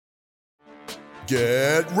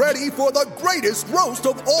Get ready for the greatest roast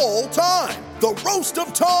of all time, the Roast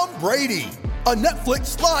of Tom Brady, a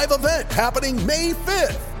Netflix live event happening May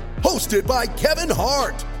 5th. Hosted by Kevin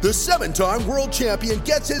Hart, the 7-time world champion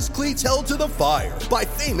gets his cleats held to the fire by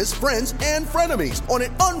famous friends and frenemies on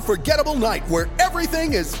an unforgettable night where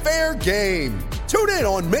everything is fair game. Tune in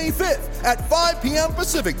on May 5th at 5 p.m.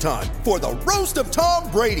 Pacific time for the Roast of Tom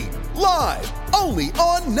Brady, live only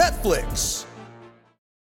on Netflix.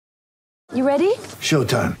 You ready?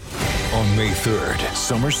 Showtime. On May 3rd,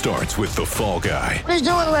 summer starts with The Fall Guy. Let's do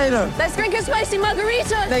it later. Let's drink a spicy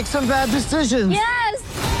margarita. Make some bad decisions. Yes!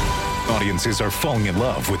 Audiences are falling in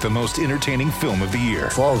love with the most entertaining film of the year.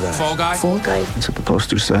 Fall Guy. Fall Guy? Fall guy. That's what the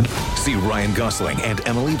poster said. See Ryan Gosling and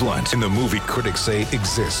Emily Blunt in the movie critics say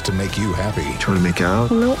exists to make you happy. Trying to make it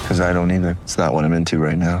out? Nope. Because I don't either. It's not what I'm into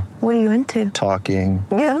right now. What are you into? Talking.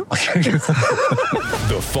 Yeah.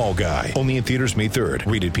 The Fall Guy. Only in theaters May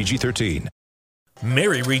 3rd. Rated PG-13.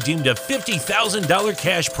 Mary redeemed a $50,000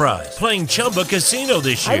 cash prize playing Chumba Casino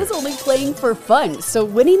this year. I was only playing for fun, so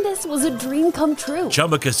winning this was a dream come true.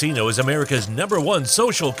 Chumba Casino is America's #1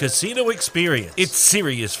 social casino experience. It's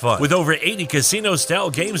serious fun. With over 80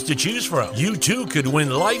 casino-style games to choose from, you too could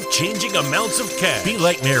win life-changing amounts of cash. Be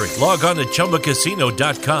like Mary. Log on to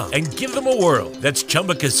ChumbaCasino.com and give them a whirl. That's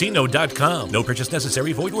ChumbaCasino.com. No purchase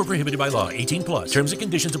necessary. Void or prohibited by law. 18 plus. Terms and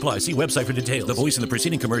conditions apply. See website for details. The voice in the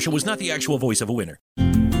preceding commercial was not the actual voice of a winner.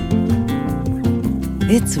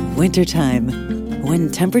 It's wintertime.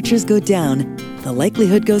 When temperatures go down, the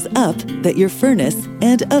likelihood goes up that your furnace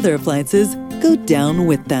and other appliances go down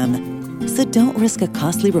with them. So don't risk a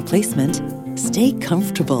costly replacement. Stay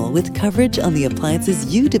comfortable with coverage on the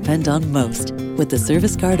appliances you depend on most with the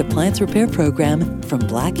Service Guard Appliance Repair Program from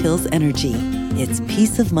Black Hills Energy. It's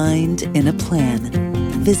peace of mind in a plan.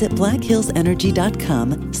 Visit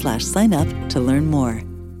blackhillsenergy.com/sign up to learn more.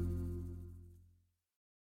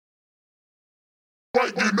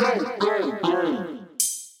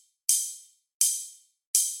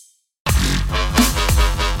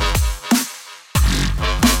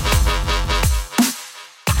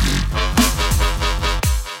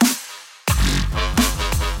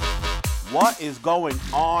 What is going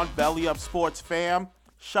on, Belly Up Sports fam?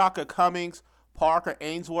 Shaka Cummings, Parker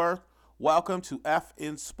Ainsworth. Welcome to F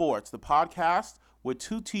in Sports, the podcast where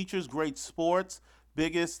two teachers grade sports'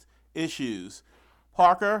 biggest issues.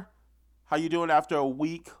 Parker, how you doing after a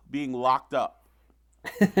week being locked up?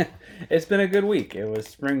 It's been a good week. It was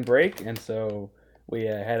spring break, and so we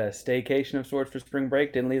had a staycation of sorts for spring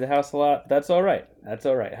break. Didn't leave the house a lot. That's all right. That's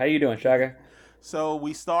all right. How you doing, Shaka? So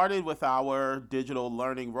we started with our digital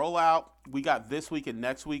learning rollout. We got this week and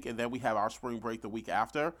next week, and then we have our spring break the week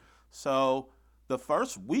after. So the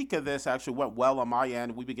first week of this actually went well on my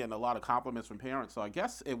end. We've been getting a lot of compliments from parents, so I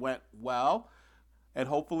guess it went well. And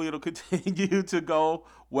hopefully it'll continue to go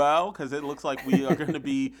well because it looks like we are going to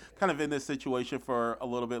be kind of in this situation for a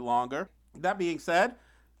little bit longer. That being said,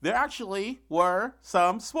 there actually were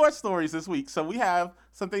some sports stories this week, so we have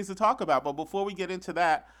some things to talk about. But before we get into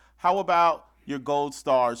that, how about your gold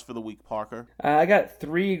stars for the week, Parker? I got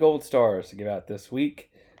 3 gold stars to give out this week.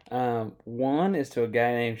 One is to a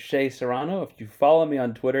guy named Shea Serrano. If you follow me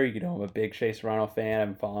on Twitter, you know I'm a big Shea Serrano fan. I've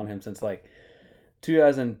been following him since like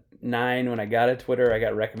 2009 when I got a Twitter. I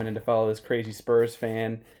got recommended to follow this crazy Spurs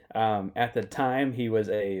fan. At the time, he was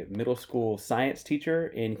a middle school science teacher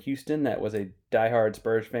in Houston that was a diehard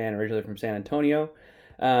Spurs fan, originally from San Antonio.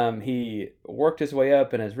 He worked his way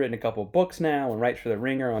up and has written a couple books now and writes for The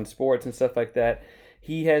Ringer on sports and stuff like that.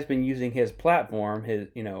 He has been using his platform, his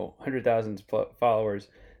 100,000 followers,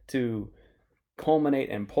 to culminate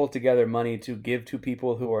and pull together money to give to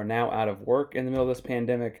people who are now out of work in the middle of this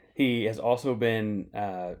pandemic. He has also been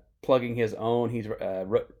plugging his own. He's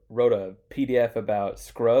wrote a PDF about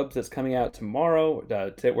Scrubs that's coming out tomorrow.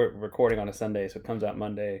 We're recording on a Sunday, so it comes out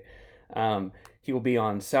Monday. He will be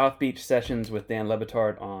on South Beach Sessions with Dan Le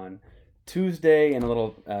Batard on Tuesday in a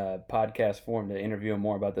little podcast form to interview him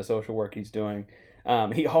more about the social work he's doing.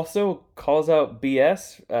 He also calls out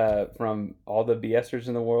BS from all the BSers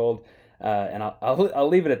in the world. And I'll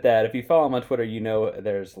leave it at that. If you follow him on Twitter, you know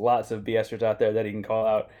there's lots of BSers out there that he can call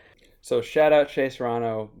out. So shout out Shea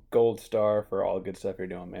Serrano, gold star for all the good stuff you're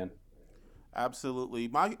doing, man. Absolutely.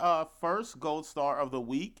 My first gold star of the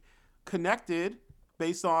week, connected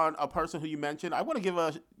based on a person who you mentioned. I want to give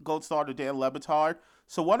a gold star to Dan Le Batard.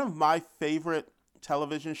 So one of my favorite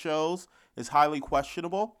television shows is Highly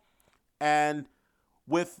Questionable. And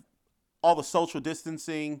with all the social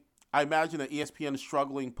distancing, I imagine that ESPN is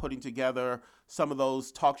struggling putting together some of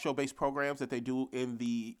those talk show-based programs that they do in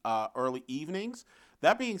the early evenings.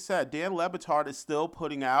 That being said, Dan Le Batard is still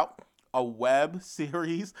putting out a web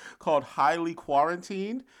series called Highly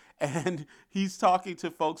Quarantined, and he's talking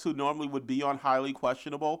to folks who normally would be on Highly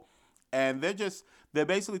Questionable, and they're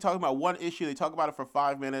basically talking about one issue. They talk about it for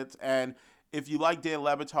 5 minutes, and if you like Dan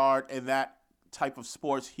Le Batard and that type of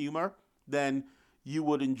sports humor, then you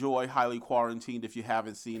would enjoy Highly Quarantined if you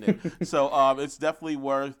haven't seen it. So it's definitely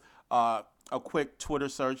worth a quick Twitter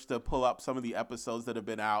search to pull up some of the episodes that have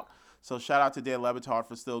been out. So shout out to Dan Le Batard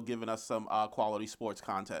for still giving us some quality sports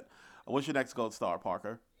content. What's your next gold star,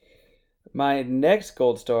 Parker? My next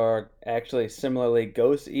gold star actually similarly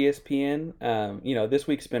goes to ESPN. This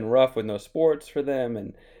week's been rough with no sports for them,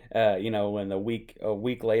 and when a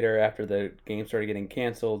week later after the game started getting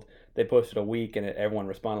canceled, they posted a week, and everyone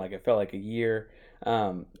responded like it felt like a year.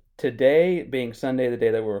 Today, being Sunday, the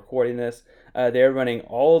day that we're recording this, they're running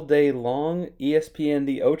all day long ESPN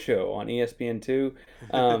The Ocho on ESPN2.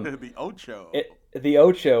 The Ocho. The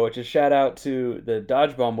Ocho, which is shout out to the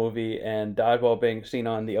Dodgeball movie and Dodgeball being seen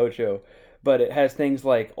on The Ocho. But it has things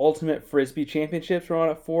like Ultimate Frisbee Championships were on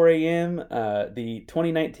at 4 a.m. The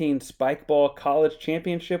 2019 Spikeball College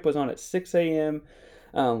Championship was on at 6 a.m.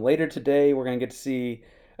 Later today, we're going to get to see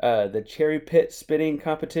the Cherry Pit Spitting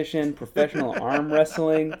Competition, Professional Arm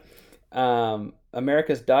Wrestling,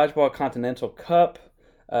 America's Dodgeball Continental Cup,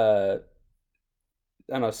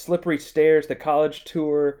 Slippery Stairs, the College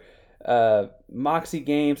Tour, Moxie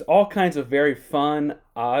Games, all kinds of very fun,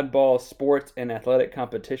 oddball sports and athletic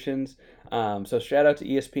competitions. So shout out to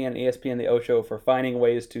ESPN, ESPN The Ocho for finding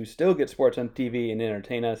ways to still get sports on TV and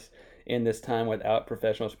entertain us in this time without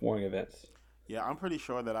professional sporting events. Yeah, I'm pretty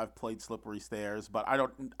sure that I've played Slippery Stairs, but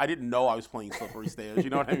I didn't know I was playing Slippery Stairs. You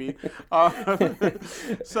know what I mean?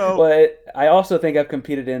 But I also think I've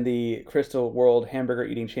competed in the Crystal World Hamburger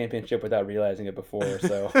Eating Championship without realizing it before.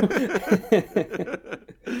 So,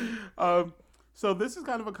 so this is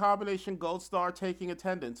kind of a combination gold star taking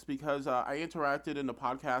attendance because I interacted in the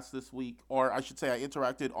podcast this week, or I should say, I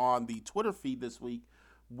interacted on the Twitter feed this week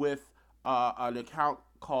with an account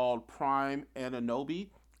called Prime Ananobi.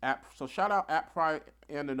 So shout out at Prime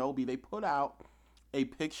Ananobi. They put out a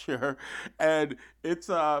picture, and it's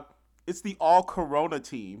the all Corona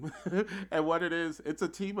team, and what it is, it's a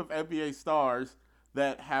team of NBA stars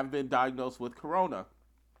that have been diagnosed with Corona,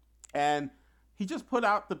 and he just put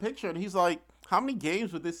out the picture, and he's like, "How many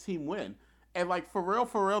games would this team win?" And like for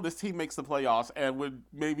real, this team makes the playoffs and would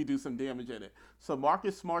maybe do some damage in it. So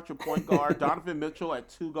Marcus Smart, your point guard, Donovan Mitchell at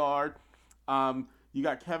 2 guard. You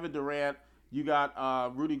got Kevin Durant. You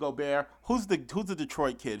got Rudy Gobert. Who's the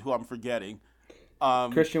Detroit kid who I'm forgetting?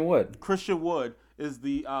 Christian Wood. Christian Wood is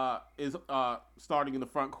starting in the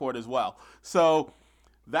front court as well. So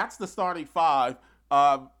that's the starting 5.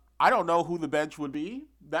 I don't know who the bench would be.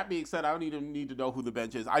 That being said, I don't even need to know who the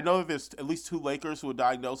bench is. I know that there's at least 2 Lakers who are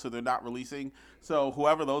diagnosed, so they're not releasing. So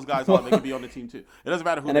whoever those guys are, they can be on the team too. It doesn't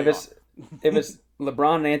matter who they are. If it's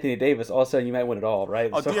LeBron and Anthony Davis, all of a sudden you might win it all,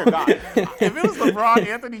 right? Oh, dear God. If it was LeBron,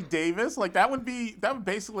 Anthony Davis, like that would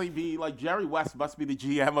basically be like Jerry West must be the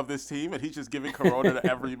GM of this team, and he's just giving Corona to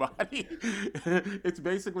everybody. It's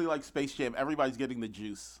basically like Space Jam. Everybody's getting the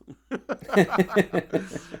juice.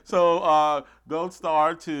 So, gold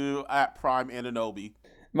star to at Prime Ananobi.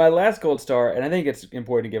 My last gold star, and I think it's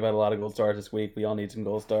important to give out a lot of gold stars this week. We all need some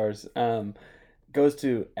gold stars. Goes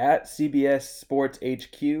to at CBS Sports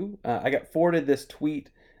HQ. I got forwarded this tweet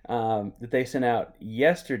that they sent out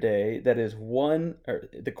yesterday. That is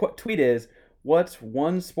tweet is, "What's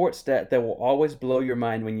one sports stat that will always blow your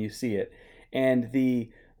mind when you see it?" And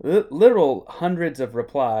the literal hundreds of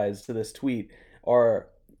replies to this tweet are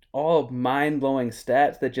all mind-blowing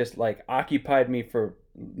stats that just like occupied me for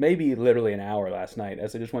maybe literally an hour last night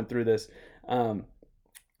as I just went through this.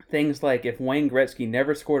 Things like if Wayne Gretzky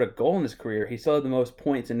never scored a goal in his career, he still had the most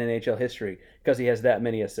points in NHL history because he has that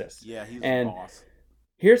many assists. Yeah, he's a boss.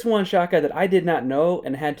 Here's one shot guy that I did not know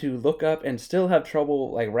and had to look up and still have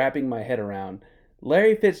trouble like wrapping my head around.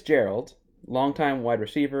 Larry Fitzgerald, longtime wide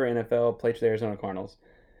receiver, NFL, played for the Arizona Cardinals,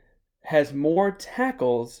 has more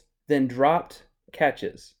tackles than dropped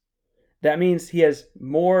catches. That means he has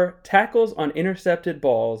more tackles on intercepted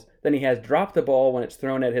balls than he has dropped the ball when it's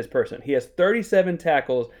thrown at his person. He has 37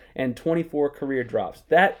 tackles and 24 career drops.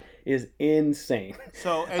 That is insane.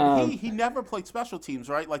 So, and he never played special teams,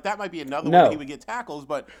 right? Like that might be another way he would get tackles,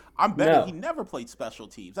 but I'm betting he never played special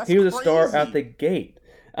teams. That's crazy. He was a star out the gate.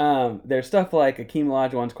 There's stuff like Akeem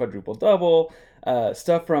Olajuwon's quadruple double,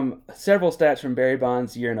 stuff from several stats from Barry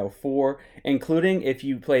Bonds' year in 2004, including if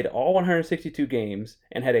you played all 162 games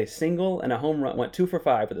and had a single and a home run, went 2 for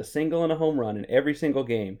 5 with a single and a home run in every single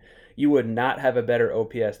game, you would not have a better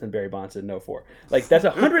OPS than Barry Bonds did in 04. Like, that's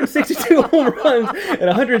 162 home runs and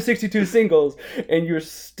 162 singles, and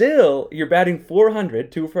you're batting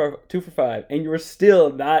 400, 2 for 5, and you're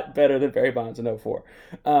still not better than Barry Bonds in 04.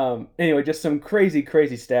 Anyway, just some crazy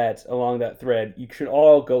stats along that thread. You should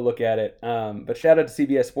all go look at it. But shout out to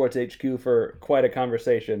CBS Sports HQ for quite a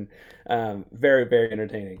conversation. Very, very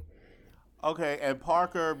entertaining. Okay, and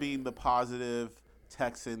Parker, being the positive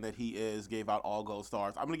Texan that he is, gave out all gold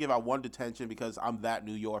stars. I'm going to give out one detention because I'm that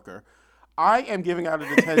New Yorker. I am giving out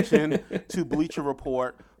a detention to Bleacher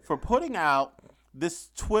Report for putting out this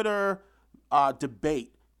Twitter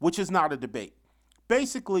debate, which is not a debate.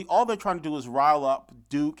 Basically, all they're trying to do is rile up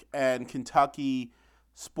Duke and Kentucky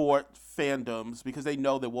sport fandoms because they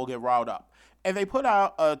know that we'll get riled up. And they put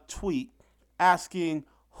out a tweet asking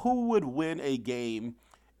who would win a game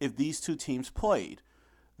if these two teams played.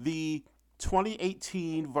 The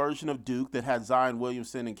 2018 version of Duke that had Zion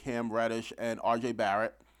Williamson and Cam Reddish and RJ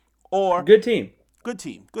Barrett, or good team.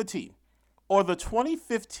 Or the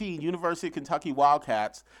 2015 University of Kentucky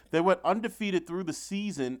Wildcats that went undefeated through the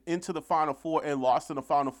season into the Final Four and lost in the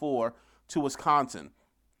Final Four to Wisconsin.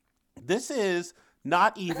 This is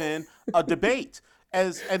not even a debate.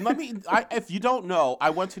 If you don't know,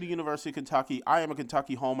 I went to the University of Kentucky. I am a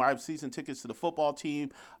Kentucky homer. I have season tickets to the football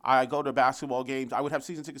team. I go to basketball games. I would have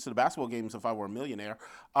season tickets to the basketball games if I were a millionaire.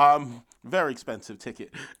 Very expensive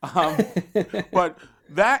ticket. But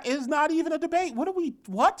that is not even a debate.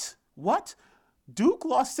 What? Duke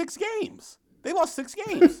lost 6 games. They lost 6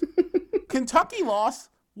 games. Kentucky lost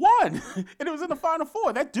 1, and it was in the Final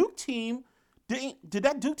Four. That Duke team, did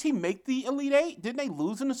that Duke team make the Elite Eight? Didn't they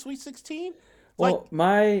lose in the Sweet 16? Well,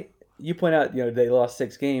 you point out, they lost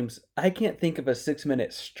 6 games. I can't think of a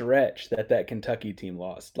 6-minute stretch that Kentucky team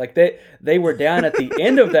lost. Like they were down at the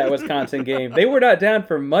end of that Wisconsin game. They were not down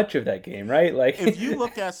for much of that game, right? Like, if you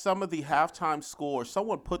look at some of the halftime scores,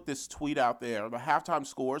 someone put this tweet out there, the halftime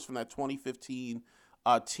scores from that 2015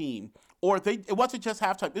 team, or it wasn't just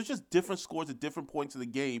halftime. It was just different scores at different points of the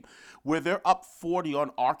game where they're up 40 on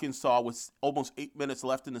Arkansas with almost 8 minutes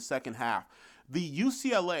left in the second half. The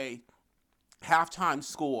UCLA halftime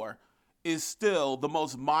score is still the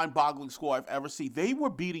most mind-boggling score I've ever seen. They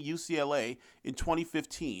were beating UCLA in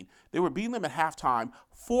 2015. They were beating them at halftime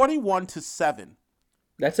 41-7.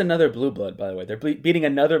 That's another blue blood, by the way. They're beating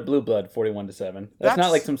another blue blood 41-7. That's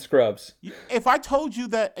not like some scrubs. If I told you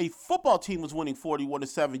that a football team was winning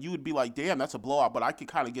 41-7, you would be like, damn, that's a blowout, but I could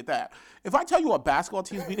kind of get that. If I tell you a basketball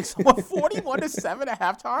team is beating someone 41-7 at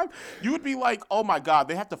halftime, you would be like, oh my God,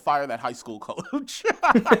 they have to fire that high school coach.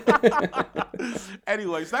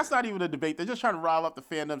 Anyways, that's not even a debate. They're just trying to rile up the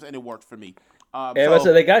fandoms, and it worked for me.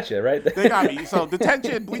 So they got you, right? They got me. So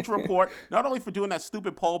detention, Bleacher Report, not only for doing that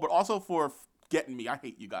stupid poll, but also for getting me. I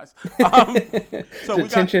hate you guys. So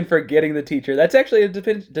detention for getting the teacher. That's actually a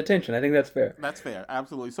detention. I think that's fair. That's fair.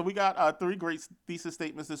 Absolutely. So we got 3 great thesis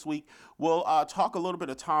statements this week. We'll talk a little bit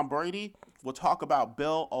of Tom Brady. We'll talk about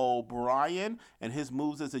Bill O'Brien and his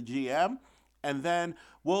moves as a GM. And then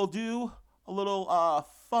we'll do a little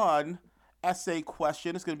fun essay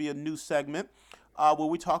question. It's going to be a new segment where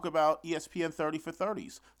we talk about ESPN 30 for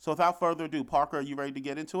 30s. So without further ado, Parker, are you ready to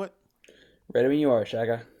get into it? Ready when you are,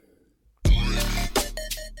 Shaka.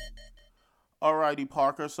 Alrighty,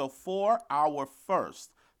 Parker. So for our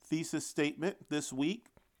first thesis statement this week,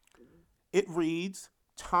 it reads,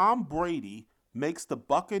 Tom Brady makes the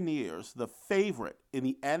Buccaneers the favorite in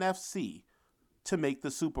the NFC to make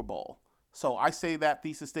the Super Bowl. So I say that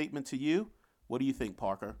thesis statement to you. What do you think,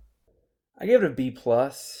 Parker? I give it a B+.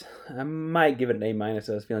 I might give it an A-. I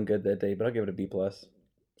was feeling good that day, but I'll give it a B+. How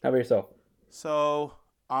about yourself? So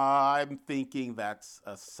I'm thinking that's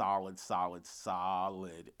a solid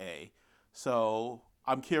A. So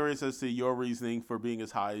I'm curious as to your reasoning for being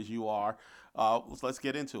as high as you are. Let's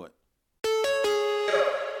get into it.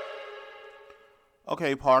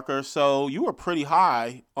 Okay, Parker, so you were pretty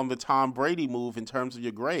high on the Tom Brady move in terms of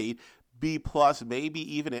your grade, B+,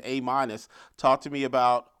 maybe even an A-. Talk to me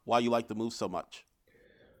about why you like the move so much.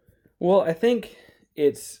 Well, I think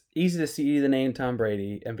it's easy to see the name Tom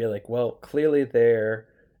Brady and be like, well, clearly they're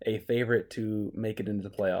a favorite to make it into the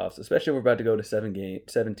playoffs, especially if we're about to go to 7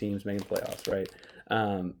 teams making the playoffs, right?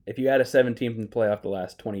 If you add a 7 teams in the playoff the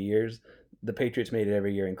last 20 years, the Patriots made it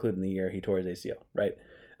every year, including the year he tore his ACL, right?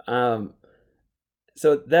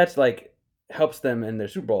 So that's like helps them in their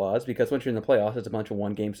Super Bowl odds because once you're in the playoffs, it's a bunch of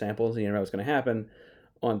 1-game samples and you don't know what's going to happen.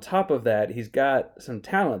 On top of that, he's got some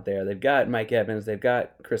talent there. They've got Mike Evans, they've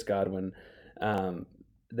got Chris Godwin,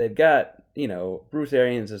 they've got Bruce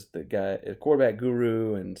Arians is the guy, a quarterback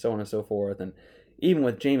guru, and so on and so forth. And even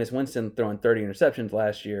with Jameis Winston throwing 30 interceptions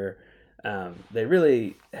last year, they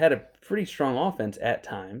really had a pretty strong offense at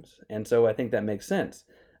times. And so I think that makes sense.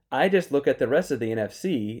 I just look at the rest of the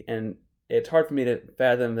NFC, and it's hard for me to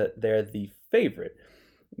fathom that they're the favorite.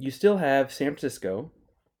 You still have San Francisco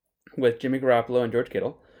with Jimmy Garoppolo and George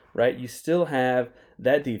Kittle, right? You still have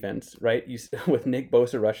that defense, right? With Nick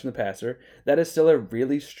Bosa rushing the passer. That is still a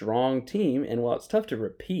really strong team, and while it's tough to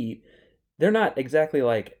repeat, they're not exactly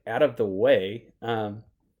like out of the way.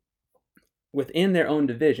 Within their own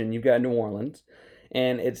division, you've got New Orleans,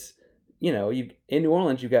 and it's, in New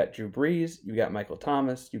Orleans, you've got Drew Brees, you've got Michael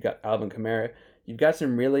Thomas, you've got Alvin Kamara, you've got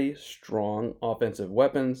some really strong offensive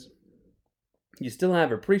weapons. You still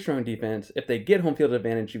have a pretty strong defense. If they get home field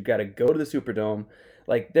advantage, you've got to go to the Superdome.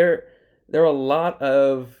 Like, there are a lot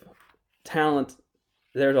of talent.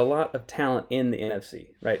 There's a lot of talent in the NFC,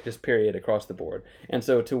 right? Just period across the board. And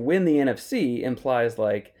so to win the NFC implies,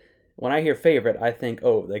 like, when I hear favorite, I think,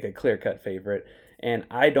 oh, like a clear-cut favorite. And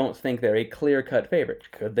I don't think they're a clear-cut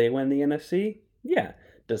favorite. Could they win the NFC? Yeah.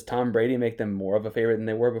 Does Tom Brady make them more of a favorite than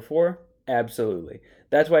they were before? Absolutely.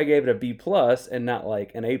 That's why I gave it a B+ and not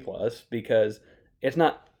like an A+, because it's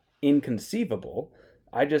not inconceivable.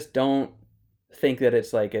 I just don't think that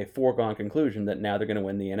it's like a foregone conclusion that now they're going to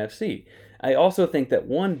win the NFC. I also think that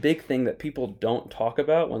one big thing that people don't talk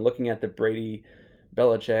about when looking at the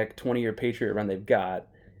Brady-Belichick 20-year Patriot run they've got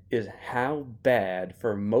is how bad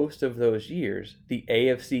for most of those years the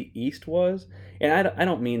AFC East was. And I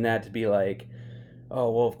don't mean that to be like,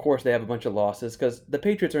 oh, well, of course they have a bunch of losses, because the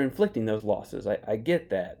Patriots are inflicting those losses. I get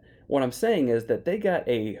that. What I'm saying is that they got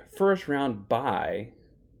a first-round bye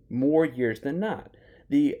more years than not.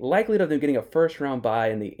 The likelihood of them getting a first-round bye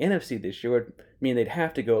in the NFC this year would mean they'd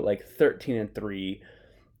have to go like 13-3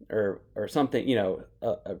 or something,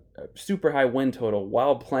 a super high win total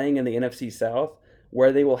while playing in the NFC South,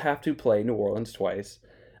 where they will have to play New Orleans twice.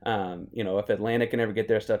 If Atlanta can ever get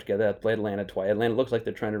their stuff together, they have to play Atlanta twice. Atlanta looks like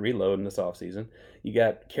they're trying to reload in this offseason. You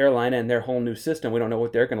got Carolina and their whole new system. We don't know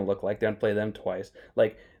what they're going to look like. They're going to play them twice.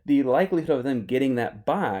 Like, the likelihood of them getting that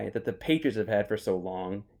bye that the Patriots have had for so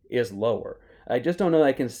long is lower. I just don't know that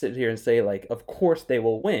I can sit here and say, like, of course they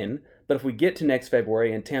will win, but if we get to next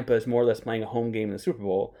February and Tampa is more or less playing a home game in the Super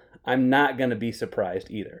Bowl, I'm not going to be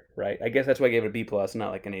surprised either, right? I guess that's why I gave it a B+,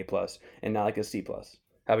 not like an A+, and not like a C+. How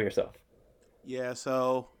about yourself? Yeah,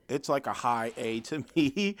 so it's like a high A to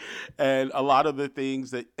me. And a lot of the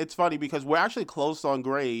things that, it's funny because we're actually close on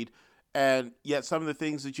grade, and yet some of the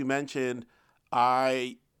things that you mentioned,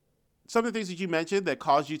 that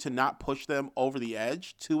cause you to not push them over the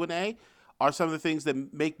edge to an A are some of the things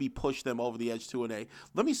that make me push them over the edge to an A.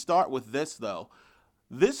 Let me start with this, though.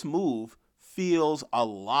 This move feels a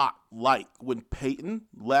lot like when Peyton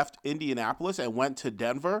left Indianapolis and went to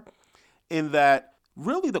Denver, in that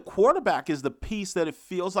really the quarterback is the piece that it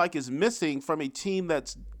feels like is missing from a team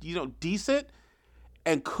that's, decent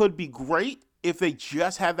and could be great if they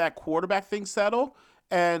just have that quarterback thing settled.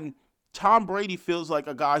 And Tom Brady feels like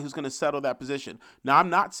a guy who's going to settle that position. Now, I'm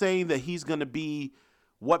not saying that he's going to be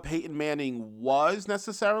what Peyton Manning was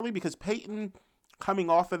necessarily, because Peyton, coming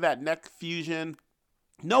off of that neck fusion,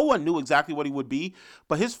 no one knew exactly what he would be,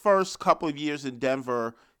 but his first couple of years in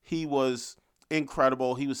Denver, he was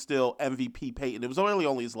incredible. He was still MVP Peyton. It was really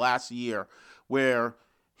only his last year where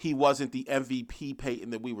he wasn't the MVP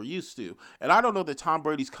Peyton that we were used to. And I don't know that Tom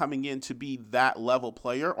Brady's coming in to be that level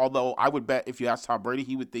player, although I would bet if you ask Tom Brady,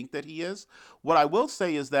 he would think that he is. What I will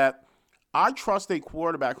say is that I trust a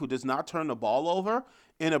quarterback who does not turn the ball over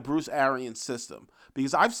in a Bruce Arians system,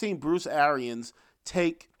 because I've seen Bruce Arians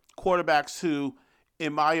take quarterbacks who,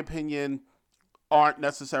 in my opinion, aren't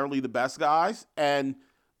necessarily the best guys, and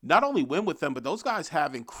not only win with them, but those guys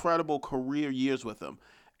have incredible career years with them.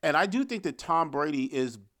 And I do think that Tom Brady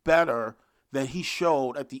is better than he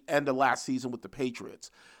showed at the end of last season with the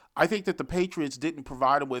Patriots. I think that the Patriots didn't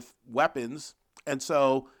provide him with weapons, and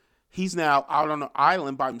so he's now out on an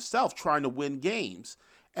island by himself trying to win games.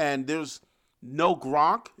 And there's no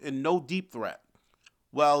Gronk and no deep threat.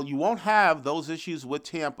 Well, you won't have those issues with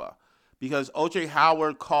Tampa, because O.J.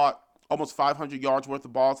 Howard caught almost 500 yards worth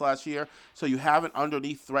of balls last year. So you have an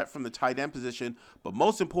underneath threat from the tight end position. But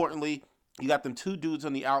most importantly, you got them two dudes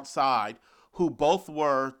on the outside who both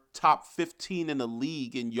were top 15 in the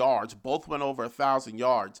league in yards. Both went over 1,000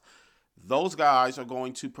 yards. Those guys are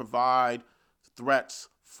going to provide threats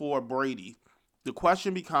for Brady. The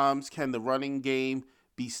question becomes, can the running game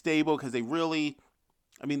be stable? Because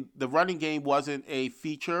the running game wasn't a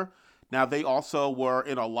feature. Now, they also were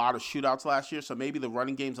in a lot of shootouts last year, so maybe the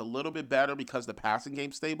running game's a little bit better because the passing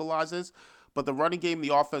game stabilizes. but the running game,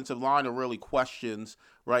 the offensive line are really questions,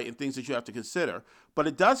 right, and things that you have to consider. But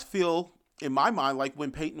it does feel, in my mind, like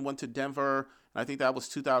when Peyton went to Denver, and I think that was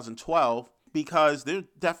 2012, because there are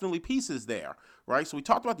definitely pieces there, right? So we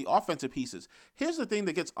talked about the offensive pieces. Here's the thing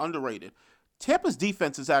that gets underrated. Tampa's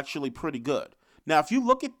defense is actually pretty good. Now, if you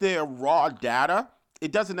look at their raw data,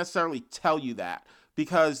 it doesn't necessarily tell you that,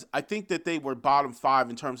 because I think that they were bottom 5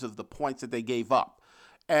 in terms of the points that they gave up.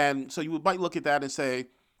 And so you might look at that and say,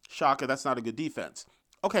 Shaka, that's not a good defense.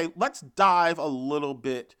 Okay, let's dive a little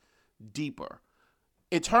bit deeper.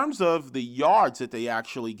 In terms of the yards that they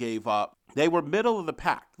actually gave up, they were middle of the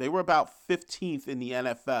pack. They were about 15th in the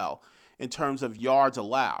NFL in terms of yards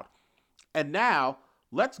allowed. And now,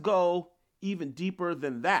 let's go even deeper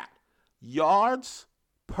than that. Yards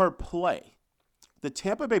per play. The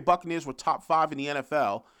Tampa Bay Buccaneers were top 5 in the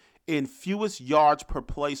NFL in fewest yards per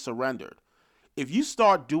play surrendered. If you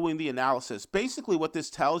start doing the analysis, basically what this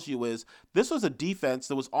tells you is this was a defense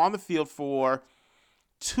that was on the field for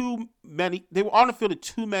they were on the field at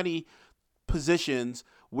too many positions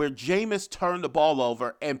where Jameis turned the ball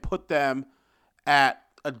over and put them at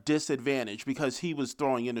a disadvantage because he was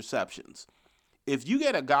throwing interceptions. If you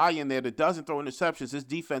get a guy in there that doesn't throw interceptions, this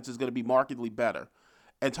defense is going to be markedly better.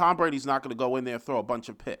 And Tom Brady's not going to go in there and throw a bunch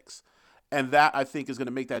of picks. And that, I think, is going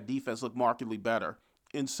to make that defense look markedly better.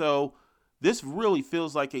 And so this really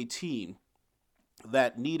feels like a team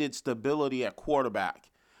that needed stability at quarterback.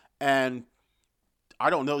 And I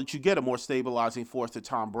don't know that you get a more stabilizing force than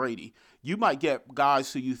Tom Brady. You might get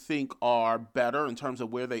guys who you think are better in terms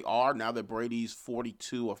of where they are now that Brady's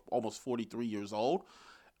 42 or almost 43 years old.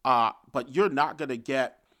 But you're not going to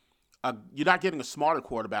get you're not getting a smarter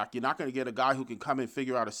quarterback. You're not going to get a guy who can come and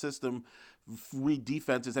figure out a system, read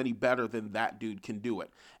defenses any better than that dude can do it.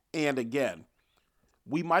 And again,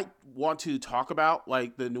 we might want to talk about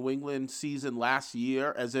like the New England season last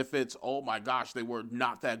year as if it's, oh my gosh, they were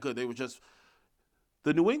not that good. They were just,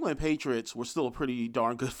 the New England Patriots were still a pretty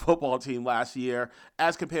darn good football team last year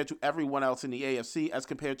as compared to everyone else in the AFC, as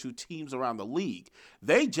compared to teams around the league.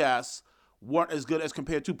 They just weren't as good as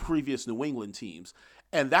compared to previous New England teams.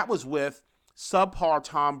 And that was with subpar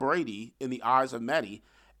Tom Brady in the eyes of many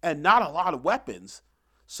and not a lot of weapons.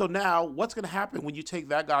 So now what's going to happen when you take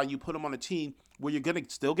that guy and you put him on a team where you're going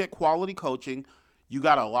to still get quality coaching, you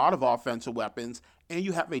got a lot of offensive weapons, and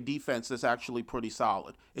you have a defense that's actually pretty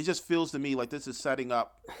solid? It just feels to me like this is setting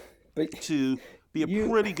up to be a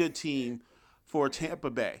pretty good team for Tampa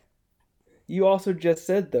Bay. You also just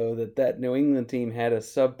said, though, that New England team had a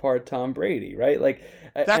subpar Tom Brady, right? Like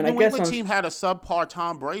that New England team had a subpar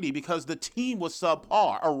Tom Brady because the team was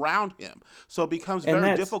subpar around him. So it becomes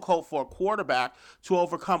very difficult for a quarterback to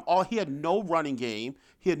overcome all. He had no running game.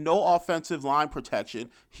 He had no offensive line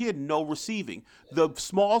protection. He had no receiving. The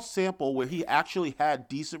small sample where he actually had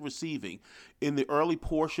decent receiving in the early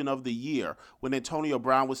portion of the year when Antonio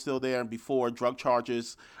Brown was still there and before drug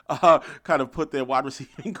charges kind of put their wide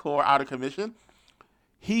receiving core out of commission,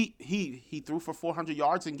 he threw for 400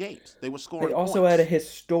 yards in games. They were scoring They also points. had a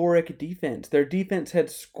historic defense. Their defense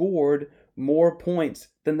had scored more points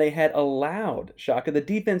than they had allowed. Shaka, the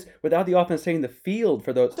defense without the offense taking the field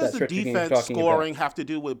for those. What does the defense scoring have to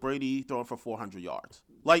do with Brady throwing for 400 yards?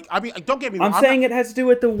 Like, I mean, don't get me wrong. I'm saying it has to do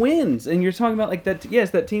with the wins, and you're talking about like that.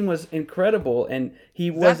 Yes, that team was incredible, and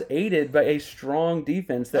he was aided by a strong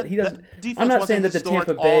defense that he doesn't. I'm not saying that the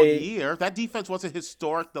Tampa Bay year. That defense wasn't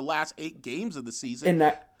historic the last 8 games of the season.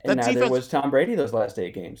 And neither defense was Tom Brady those last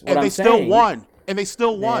 8 games. And they still won. And they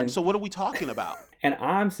still won. So what are we talking about? And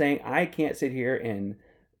I'm saying I can't sit here in,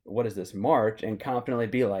 what is this, March, and confidently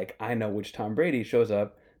be like, I know which Tom Brady shows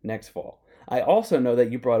up next fall. I also know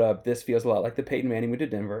that you brought up this feels a lot like the Peyton Manning went to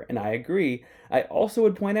Denver, and I agree. I also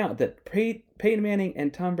would point out that Peyton Manning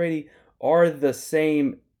and Tom Brady are the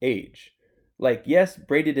same age. Like, yes,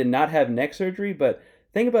 Brady did not have neck surgery, but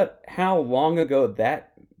think about how long ago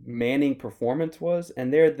that Manning performance was,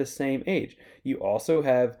 and they're the same age. You also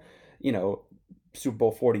have, Super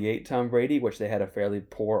Bowl 48 Tom Brady, which they had a fairly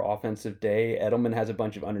poor offensive day. Edelman has a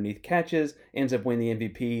bunch of underneath catches, ends up winning the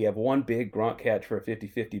MVP. You have one big Gronk catch for a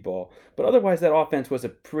 50-50 ball. But otherwise, that offense was a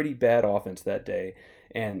pretty bad offense that day,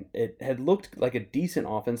 and it had looked like a decent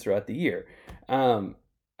offense throughout the year.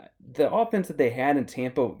 The offense that they had in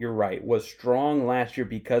Tampa, you're right, was strong last year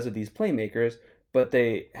because of these playmakers, but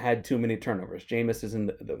they had too many turnovers. Jameis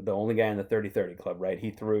isn't the only guy in the 30-30 club, right?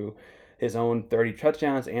 He threw his own 30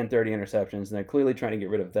 touchdowns and 30 interceptions, and they're clearly trying to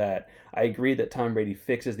get rid of that. I agree that Tom Brady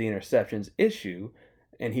fixes the interceptions issue,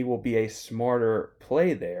 and he will be a smarter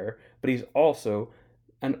play there, but he's also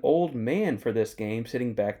an old man for this game,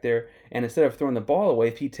 sitting back there, and instead of throwing the ball away,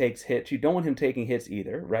 if he takes hits, you don't want him taking hits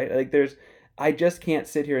either, right? Like I just can't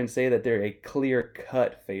sit here and say that they're a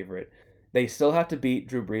clear-cut favorite. They still have to beat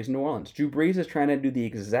Drew Brees in New Orleans. Drew Brees is trying to do the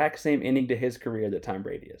exact same ending to his career that Tom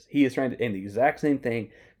Brady is. He is trying to end the exact same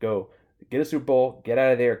thing, go get a Super Bowl, get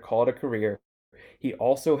out of there, call it a career. He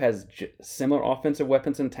also has similar offensive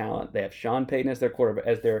weapons and talent. They have Sean Payton as their quarterback,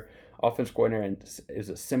 as their offense coordinator, and is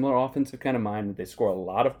a similar offensive kind of mind. They score a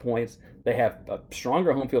lot of points. They have a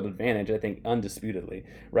stronger home field advantage, I think, undisputedly,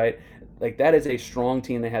 right? Like, that is a strong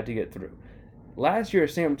team they have to get through. Last year,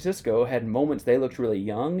 San Francisco had moments they looked really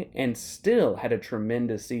young and still had a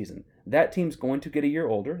tremendous season. That team's going to get a year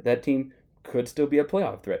older. That team could still be a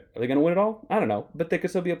playoff threat. Are they going to win it all? I don't know, but they could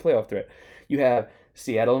still be a playoff threat. You have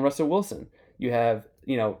Seattle and Russell Wilson. You have,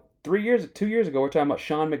 2 years ago, we're talking about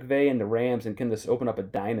Sean McVay and the Rams and can this open up a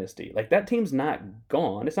dynasty. Like, that team's not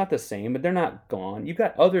gone. It's not the same, but they're not gone. You've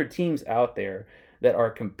got other teams out there that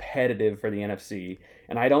are competitive for the NFC.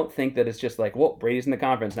 And I don't think that it's just like, well, Brady's in the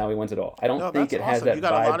conference, now he wins it all. I don't think it has that vibe to it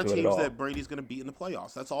at all. You got a lot of teams that Brady's going to beat in the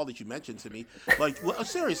playoffs. That's all that you mentioned to me. Like,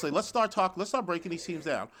 seriously, let's start breaking these teams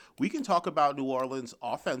down. We can talk about New Orleans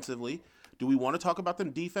offensively. Do we want to talk about them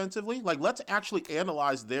defensively? Like, let's actually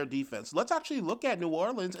analyze their defense. Let's actually look at New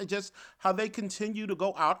Orleans and just how they continue to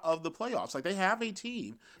go out of the playoffs. Like, they have a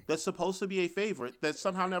team that's supposed to be a favorite that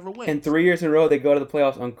somehow never wins. And 3 years in a row, they go to the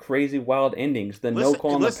playoffs on crazy, wild endings. The no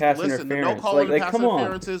call and the pass interference. The no call and the pass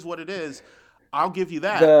interference is what it is. I'll give you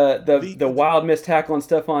that. The wild missed tackle on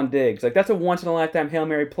Stephon Diggs. Like, that's a once-in-a-lifetime Hail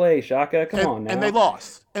Mary play, Shaka. Come on now. And they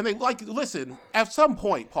lost. And listen, at some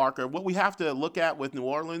point, Parker, what we have to look at with New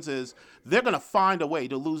Orleans is they're going to find a way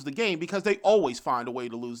to lose the game because they always find a way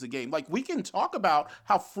to lose the game. Like, we can talk about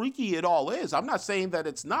how freaky it all is. I'm not saying that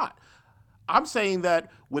it's not. I'm saying that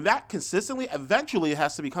when that consistently, eventually it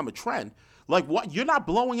has to become a trend. Like, what? You're not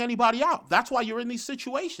blowing anybody out. That's why you're in these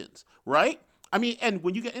situations, right? I mean, and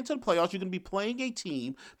when you get into the playoffs, you're going to be playing a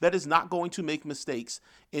team that is not going to make mistakes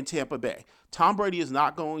in Tampa Bay. Tom Brady is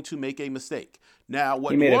not going to make a mistake. Now,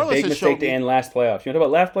 what he made New a Orleans big mistake to end last playoffs. You want to talk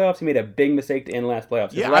about last playoffs? He made a big mistake to end last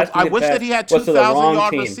playoffs. Yeah, I wish that he had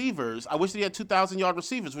 2,000-yard receivers. I wish that he had 2,000-yard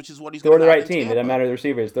receivers, which is what he's going to have. Throw the right team. It doesn't matter the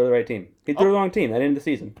receivers. Throw the right team. He threw the wrong team at the end of the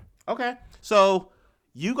season. Okay, so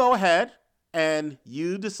you go ahead and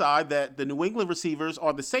you decide that the New England receivers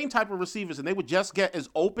are the same type of receivers and they would just get as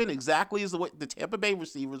open exactly as the Tampa Bay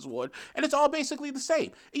receivers would, and it's all basically the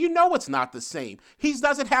same. You know it's not the same. He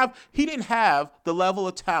didn't have the level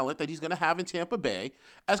of talent that he's going to have in Tampa Bay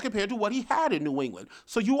as compared to what he had in New England.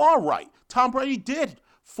 So you are right. Tom Brady did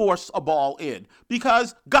force a ball in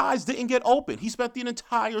because guys didn't get open. He spent the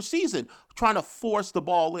entire season trying to force the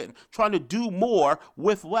ball in, trying to do more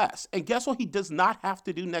with less. And guess what he does not have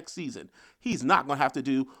to do next season? He's not going to have to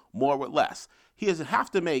do more with less. He doesn't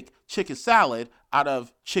have to make chicken salad out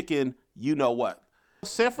of chicken you-know-what.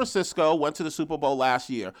 San Francisco went to the Super Bowl last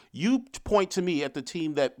year. You point to me at the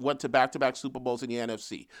team that went to back-to-back Super Bowls in the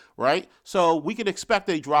NFC, right? So we can expect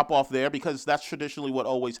a drop-off there because that's traditionally what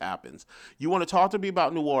always happens. You want to talk to me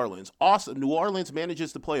about New Orleans. Awesome. New Orleans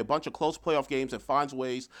manages to play a bunch of close playoff games and finds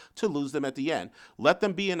ways to lose them at the end. Let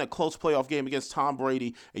them be in a close playoff game against Tom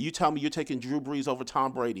Brady, and you tell me you're taking Drew Brees over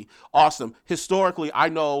Tom Brady. Awesome. Historically, I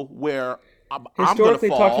know where Historically,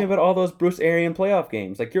 talk to me about all those Bruce Arians playoff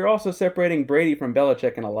games. Like, you're also separating Brady from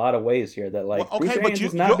Belichick in a lot of ways here. That Bruce Arians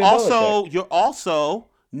is not Belichick. You're also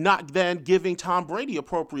not then giving Tom Brady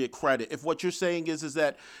appropriate credit. If what you're saying is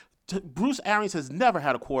that Bruce Arians has never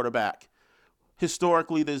had a quarterback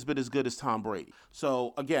historically that's been as good as Tom Brady.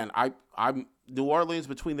 So again, I'm New Orleans,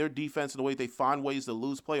 between their defense and the way they find ways to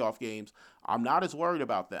lose playoff games, I'm not as worried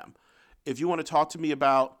about them. If you want to talk to me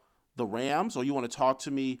about the Rams or you want to talk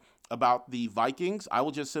to me about the Vikings, I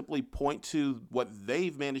will just simply point to what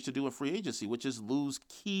they've managed to do in free agency, which is lose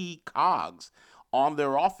key cogs on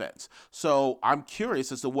their offense. So I'm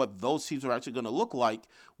curious as to what those teams are actually going to look like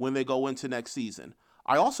when they go into next season.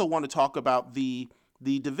 I also want to talk about the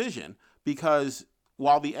division because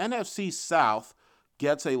while the NFC South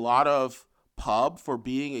gets a lot of pub for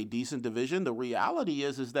being a decent division, the reality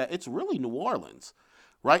is that it's really New Orleans,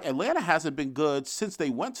 right? Atlanta hasn't been good since they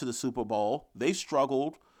went to the Super Bowl. They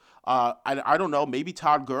struggled. I don't know, maybe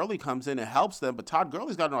Todd Gurley comes in and helps them, but Todd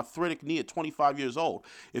Gurley's got an arthritic knee at 25 years old.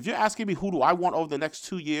 If you're asking me who do I want over the next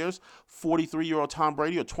 2 years, 43-year-old Tom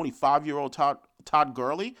Brady or 25-year-old Todd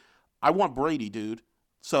Gurley, I want Brady, dude.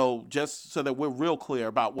 So just so that we're real clear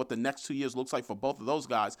about what the next 2 years looks like for both of those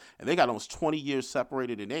guys, and they got almost 20 years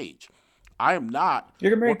separated in age. I am not. You're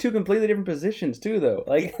comparing two completely different positions too, though.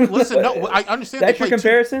 Like, listen, no, I understand. That's your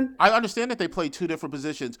comparison? I understand that they play two different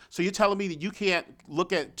positions. So you're telling me that you can't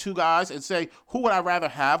look at two guys and say, who would I rather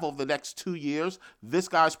have over the next 2 years? This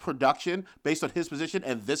guy's production based on his position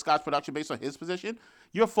and this guy's production based on his position?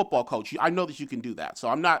 You're a football coach. I know that you can do that. So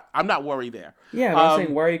I'm not worried there. Yeah, but I'm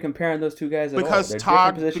saying, why are you comparing those two guys at because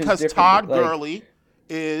all? Because Todd Gurley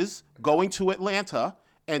is going to Atlanta.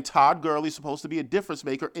 And Todd Gurley's supposed to be a difference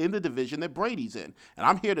maker in the division that Brady's in. And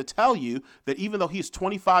I'm here to tell you that even though he's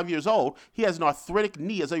 25 years old, he has an arthritic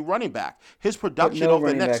knee as a running back. His production over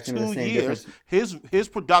the next 2 years, his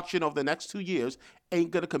production over the next 2 years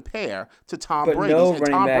ain't going to compare to Tom Brady's. And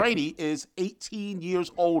Tom Brady is 18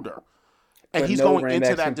 years older. And he's going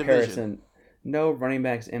into that division. No running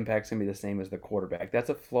back's impact is going to be the same as the quarterback.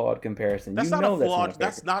 That's a flawed comparison. That's not a flawed.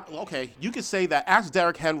 That's not okay. You can say that. Ask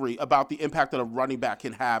Derrick Henry about the impact that a running back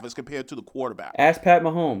can have as compared to the quarterback. Ask Pat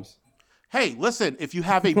Mahomes. Hey, listen. If you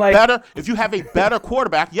have a better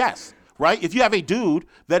quarterback, yes, right. If you have a dude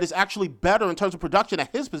that is actually better in terms of production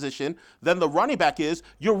at his position than the running back is,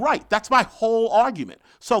 you're right. That's my whole argument.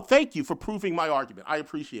 So thank you for proving my argument. I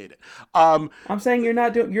appreciate it. I'm saying you're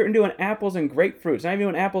doing apples and grapefruits. You're not even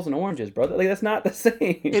doing apples and oranges, brother. Like, that's not the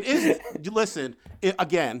same. It is. Listen,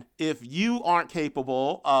 again, if you aren't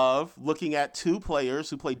capable of looking at two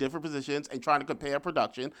players who play different positions and trying to compare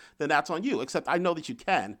production, then that's on you. Except I know that you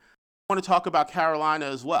can. I want to talk about Carolina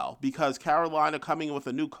as well, because Carolina coming in with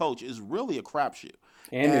a new coach is really a crapshoot.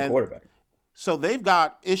 And new quarterback. So they've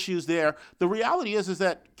got issues there. The reality is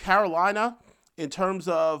that Carolina, in terms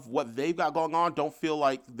of what they've got going on, don't feel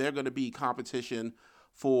like they're going to be competition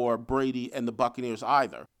for Brady and the Buccaneers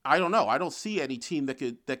either. I don't know. I don't see any team that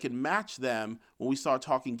could match them when we start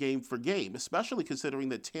talking game for game, especially considering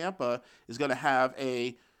that Tampa is going to have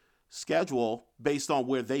a schedule based on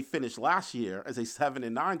where they finished last year as a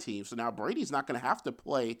 7-9 team. So now Brady's not going to have to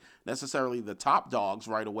play necessarily the top dogs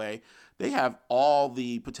right away. They have all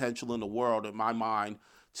the potential in the world, in my mind,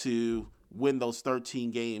 to win those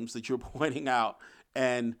 13 games that you're pointing out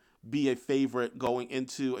and be a favorite going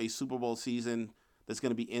into a Super Bowl season that's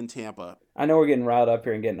going to be in Tampa. I know we're getting riled up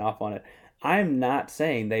here and getting off on it. I'm not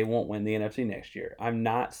saying they won't win the NFC next year. I'm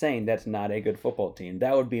not saying that's not a good football team.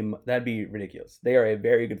 That'd be ridiculous. They are a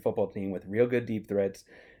very good football team with real good deep threats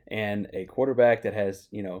and a quarterback that has,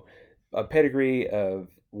 a pedigree of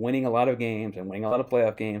winning a lot of games and winning a lot of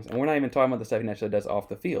playoff games. And we're not even talking about the stuff he actually does off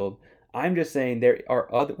the field. I'm just saying there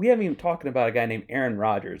are other. We haven't even talked about a guy named Aaron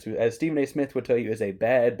Rodgers, who, as Stephen A. Smith would tell you, is a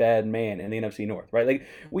bad, bad man in the NFC North, right? Like,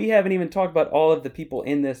 we haven't even talked about all of the people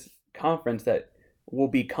in this conference that will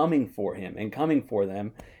be coming for him and coming for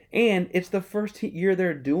them. And it's the first year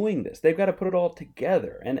they're doing this. They've got to put it all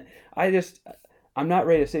together. And I'm not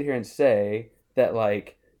ready to sit here and say that,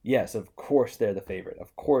 like, yes, of course they're the favorite.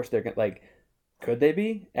 Of course they're going to, like, could they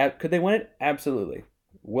be? Could they win it? Absolutely.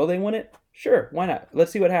 Will they win it? Sure, why not?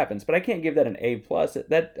 Let's see what happens. But I can't give that an A+.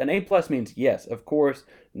 An A+ means yes, of course,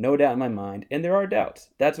 no doubt in my mind. And there are doubts.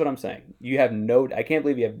 That's what I'm saying. I can't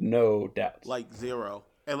believe you have no doubts. Like zero.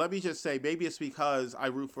 And let me just say, maybe it's because I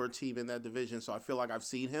root for a team in that division, so I feel like I've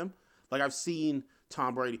seen him. Like, I've seen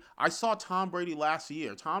Tom Brady. I saw Tom Brady last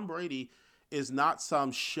year. Tom Brady is not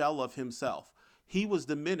some shell of himself. He was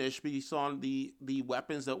diminished based on the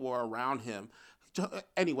weapons that were around him.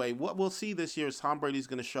 Anyway, what we'll see this year is Tom Brady's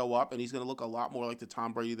going to show up, and he's going to look a lot more like the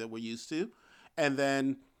Tom Brady that we're used to. And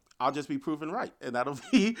then I'll just be proven right, and that'll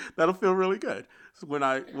feel really good when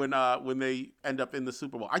they end up in the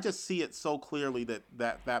Super Bowl. I just see it so clearly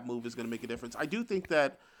that move is going to make a difference. I do think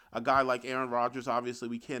that a guy like Aaron Rodgers, obviously,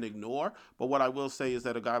 we can't ignore. But what I will say is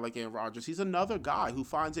that a guy like Aaron Rodgers, he's another guy who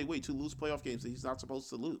finds a way to lose playoff games that he's not supposed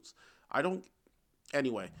to lose.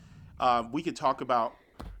 Anyway, we could talk about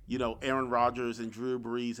Aaron Rodgers and Drew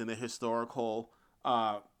Brees and the historical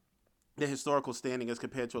standing as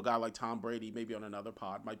compared to a guy like Tom Brady, maybe on another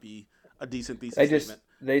pod, might be a decent statement.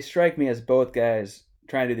 They strike me as both guys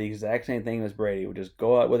trying to do the exact same thing as Brady, would just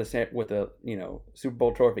go out with a Super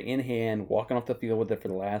Bowl trophy in hand, walking off the field with it for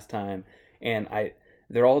the last time, and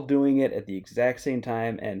they're all doing it at the exact same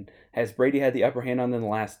time. And has Brady had the upper hand on them in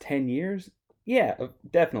the last 10 years? Yeah,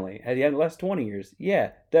 definitely. Has he had the last 20 years?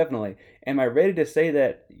 Yeah, definitely. Am I ready to say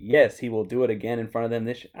that, yes, he will do it again in front of them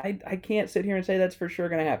this year? I can't sit here and say that's for sure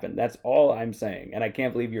going to happen. That's all I'm saying, and I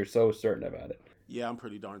can't believe you're so certain about it. Yeah, I'm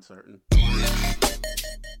pretty darn certain.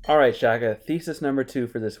 All right, Shaka, thesis number 2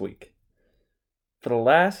 for this week. For the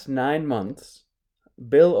last 9 months,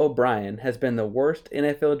 Bill O'Brien has been the worst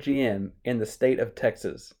NFL GM in the state of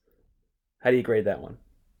Texas. How do you grade that one?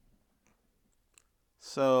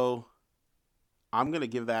 So I'm going to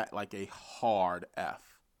give that like a hard F.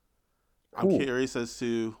 I'm curious as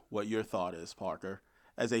to what your thought is, Parker.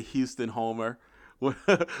 As a Houston homer,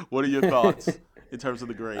 what are your thoughts in terms of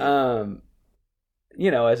the grade?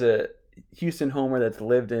 As a Houston homer that's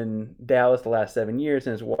lived in Dallas the last 7 years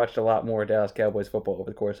and has watched a lot more Dallas Cowboys football over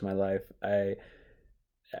the course of my life,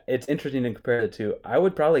 it's interesting to compare the two. I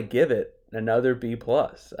would probably give it another B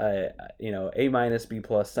plus. A minus B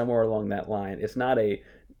plus, somewhere along that line. It's not a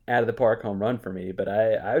out of the park home run for me, but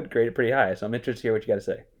I would grade it pretty high. So I'm interested to hear what you got to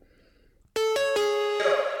say.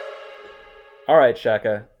 All right,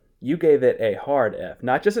 Shaka, you gave it a hard F,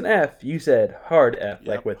 not just an F. You said hard F,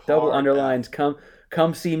 like with double underlines. F.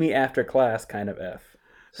 Come see me after class, kind of F.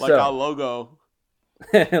 Like our logo.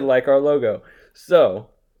 Like our logo.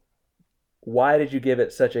 So, why did you give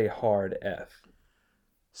it such a hard F?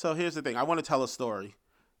 So here's the thing. I want to tell a story,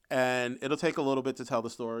 and it'll take a little bit to tell the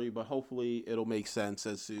story, but hopefully it'll make sense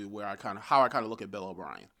as to how I kind of look at Bill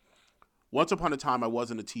O'Brien. Once upon a time, I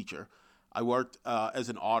wasn't a teacher. I worked as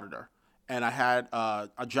an auditor, and I had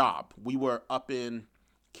a job. We were up in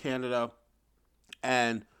Canada,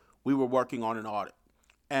 and we were working on an audit.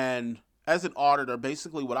 And as an auditor,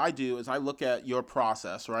 basically what I do is I look at your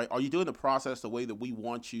process, right? Are you doing the process the way that we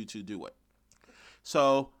want you to do it?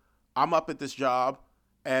 So I'm up at this job,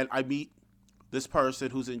 and I meet this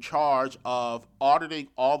person who's in charge of auditing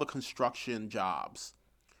all the construction jobs.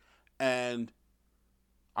 And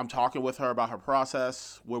I'm talking with her about her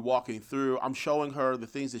process. We're walking through. I'm showing her the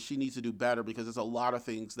things that she needs to do better because there's a lot of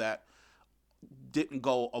things that didn't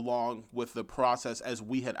go along with the process as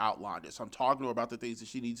we had outlined it. So I'm talking to her about the things that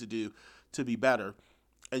she needs to do to be better.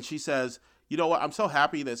 And she says, you know what, I'm so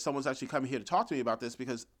happy that someone's actually coming here to talk to me about this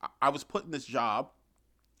because I was put in this job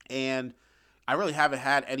and I really haven't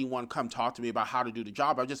had anyone come talk to me about how to do the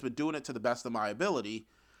job. I've just been doing it to the best of my ability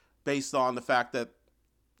based on the fact that,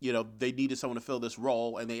 they needed someone to fill this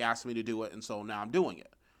role and they asked me to do it. And so now I'm doing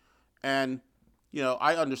it. And,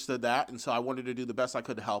 I understood that. And so I wanted to do the best I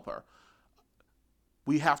could to help her.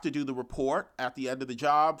 We have to do the report at the end of the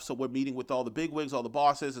job. So we're meeting with all the bigwigs, all the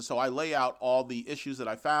bosses. And so I lay out all the issues that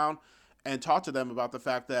I found and talk to them about the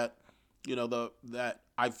fact that, that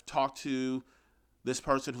I've talked to this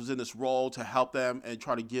person who's in this role to help them and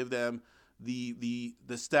try to give them the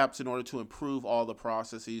steps in order to improve all the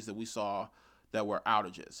processes that we saw that were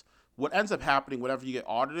outages. What ends up happening whenever you get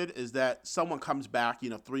audited is that someone comes back,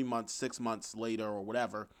 3 months, 6 months later or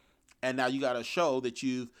whatever, and now you got to show that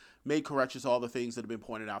you've made corrections to all the things that have been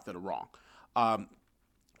pointed out that are wrong. I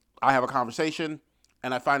have a conversation,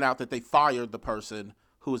 and I find out that they fired the person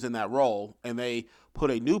who was in that role, and they put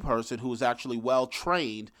a new person who was actually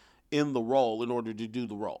well-trained in the role in order to do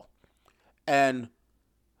the role. And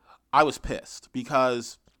I was pissed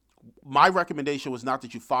because my recommendation was not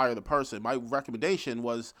that you fire the person. My recommendation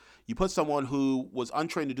was you put someone who was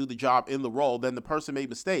untrained to do the job in the role, then the person made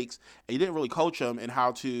mistakes, and you didn't really coach them in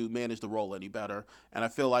how to manage the role any better. And I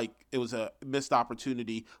feel like it was a missed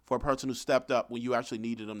opportunity for a person who stepped up when you actually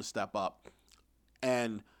needed them to step up.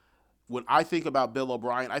 And when I think about Bill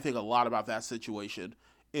O'Brien, I think a lot about that situation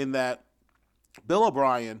in that Bill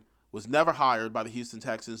O'Brien was never hired by the Houston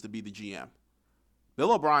Texans to be the GM.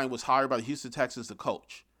 Bill O'Brien was hired by the Houston Texans to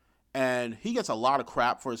coach. And he gets a lot of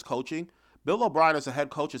crap for his coaching. Bill O'Brien as a head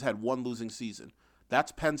coach has had one losing season.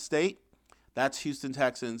 That's Penn State. That's Houston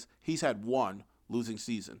Texans. He's had one losing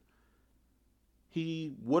season.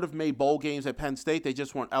 He would have made bowl games at Penn State. They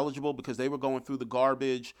just weren't eligible because they were going through the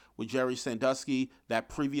garbage with Jerry Sandusky, that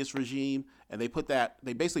previous regime. And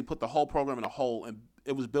they basically put the whole program in a hole. And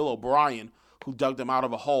it was Bill O'Brien who dug them out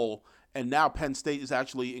of a hole. And now Penn State is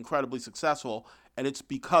actually incredibly successful. And it's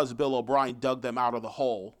because Bill O'Brien dug them out of the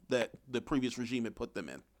hole that the previous regime had put them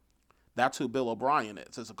in. That's who Bill O'Brien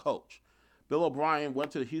is as a coach. Bill O'Brien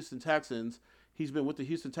went to the Houston Texans. He's been with the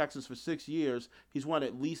Houston Texans for 6 years. He's won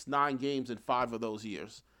at least 9 games in 5 of those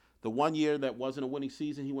years. The one year that wasn't a winning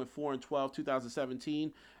season, he went 4-12,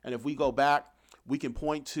 2017. And if we go back, we can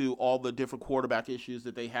point to all the different quarterback issues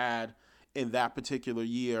that they had in that particular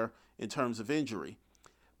year in terms of injury.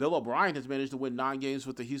 Bill O'Brien has managed to win 9 games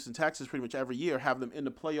with the Houston Texans pretty much every year, have them in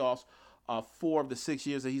the playoffs 4 of the 6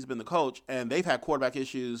 years that he's been the coach, and they've had quarterback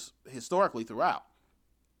issues historically throughout.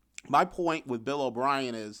 My point with Bill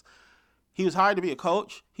O'Brien is he was hired to be a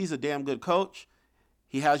coach. He's a damn good coach.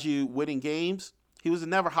 He has you winning games. He was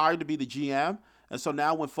never hired to be the GM. And so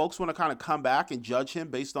now when folks want to kind of come back and judge him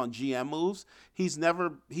based on GM moves, he's never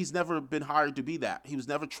been hired to be that. He was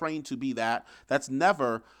never trained to be that. That's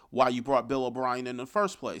never why you brought Bill O'Brien in the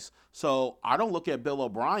first place. So I don't look at Bill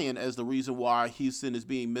O'Brien as the reason why Houston is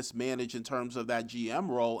being mismanaged in terms of that GM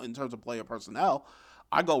role, in terms of player personnel.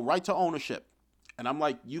 I go right to ownership. And I'm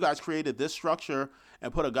like, you guys created this structure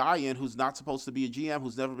and put a guy in who's not supposed to be a GM,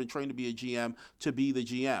 who's never been trained to be a GM, to be the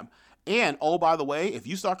GM. And, oh, by the way, if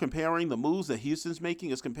you start comparing the moves that Houston's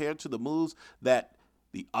making as compared to the moves that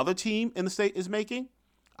the other team in the state is making,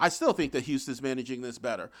 I still think that Houston's managing this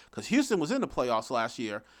better, because Houston was in the playoffs last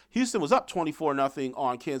year. Houston was up 24-0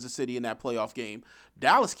 on Kansas City in that playoff game.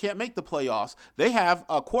 Dallas can't make the playoffs. They have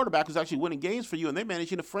a quarterback who's actually winning games for you, and they're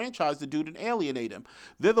managing to franchise the dude and alienate him.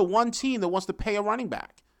 They're the one team that wants to pay a running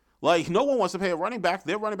back. Like, no one wants to pay a running back.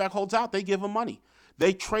 Their running back holds out. They give him money.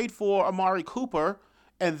 They trade for Amari Cooper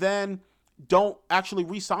and then don't actually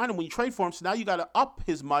re-sign him when you trade for him. So now you got to up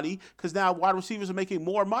his money, because now wide receivers are making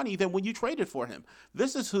more money than when you traded for him.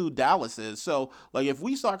 This is who Dallas is. So, like, if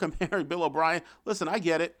we start comparing Bill O'Brien, listen, I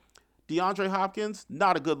get it. DeAndre Hopkins,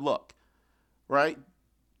 not a good look, right?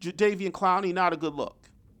 Jadeveon Clowney, not a good look.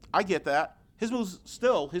 I get that. His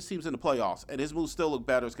team's in the playoffs, and his moves still look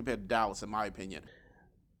better as compared to Dallas, in my opinion.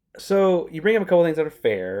 So you bring up a couple things that are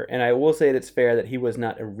fair, and I will say that it's fair that he was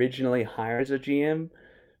not originally hired as a GM,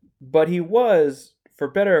 but he was, for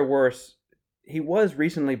better or worse, he was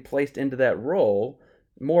recently placed into that role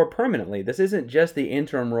more permanently. This isn't just the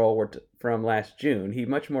interim role from last June. He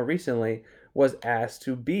much more recently was asked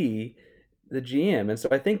to be the GM, and so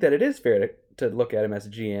I think that it is fair to look at him as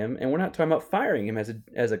a GM, and we're not talking about firing him as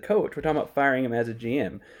a coach. We're talking about firing him as a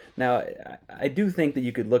GM. Now, I do think that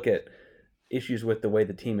you could look at issues with the way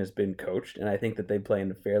the team has been coached, and I think that they play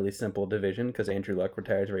in a fairly simple division because Andrew Luck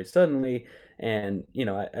retires very suddenly, and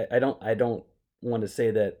I don't want to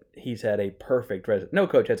say that he's had a perfect resume. No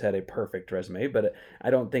coach has had a perfect resume, but I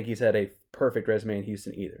don't think he's had a perfect resume in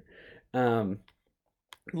Houston either.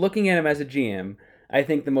 Looking at him as a GM, I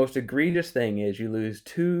think the most egregious thing is you lose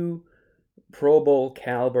two Pro Bowl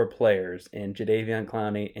caliber players in Jadeveon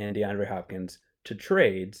Clowney and DeAndre Hopkins to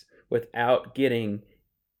trades without getting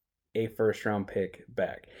a first-round pick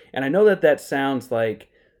back. And I know that sounds like,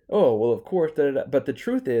 oh, well, of course, but the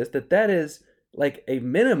truth is that is like a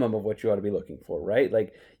minimum of what you ought to be looking for, right?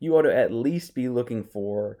 Like, you ought to at least be looking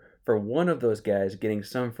for one of those guys getting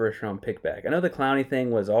some first-round pick back. I know the Clowney thing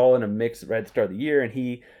was all in a mix right at the start of the year, and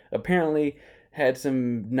he apparently had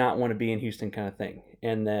some not want to be in Houston kind of thing.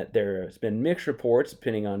 And that there's been mixed reports,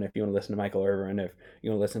 depending on if you want to listen to Michael Irvin, if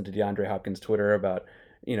you want to listen to DeAndre Hopkins' Twitter, about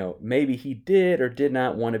maybe he did or did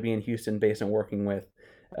not want to be in Houston based on working with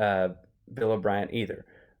Bill O'Brien either.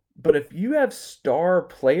 But if you have star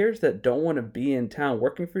players that don't want to be in town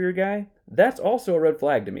working for your guy, that's also a red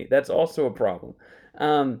flag to me. That's also a problem.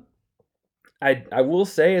 I will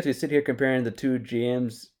say, as we sit here comparing the two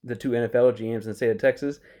GMs, the two NFL GMs in the state of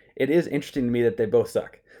Texas, it is interesting to me that they both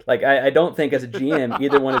suck. Like, I don't think as a GM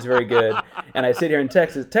either one is very good. And I sit here in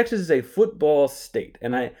Texas. Texas is a football state.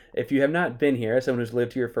 And if you have not been here, as someone who's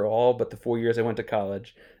lived here for all but the 4 years I went to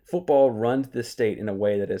college, football runs this state in a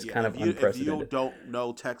way that is kind of unprecedented. If you don't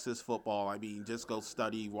know Texas football, I mean, just go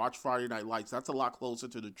study, watch Friday Night Lights. That's a lot closer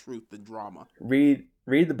to the truth than drama. Read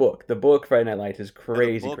the book. The book Friday Night Lights is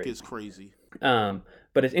crazy. The book is crazy.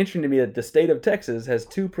 But it's interesting to me that the state of Texas has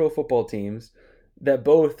two pro football teams that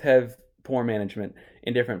both have poor management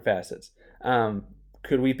in different facets.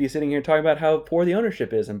 Could we be sitting here talking about how poor the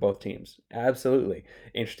ownership is in both teams? Absolutely.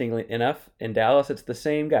 Interestingly enough, in Dallas, it's the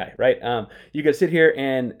same guy, right? You could sit here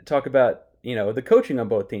and talk about, the coaching on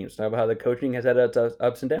both teams. Talk about how the coaching has had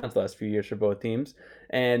ups and downs the last few years for both teams.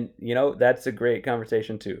 And, that's a great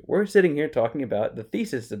conversation too. We're sitting here talking about the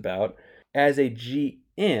thesis about, as a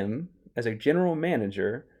GM, as a general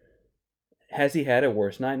manager, has he had a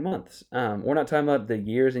worse 9 months? We're not talking about the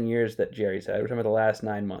years and years that Jerry's had. We're talking about the last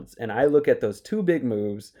 9 months. And I look at those two big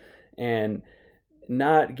moves and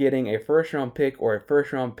not getting a first-round pick or a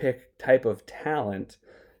first-round pick type of talent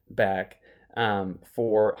back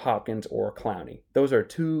for Hopkins or Clowney. Those are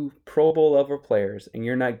two Pro Bowl level players, and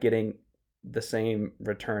you're not getting the same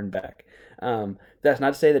return back. That's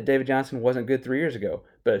not to say that David Johnson wasn't good 3 years ago,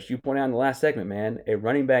 but as you pointed out in the last segment, man, a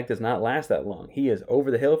running back does not last that long. He is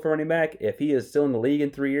over the hill for running back. If he is still in the league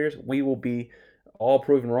in 3 years, we will be all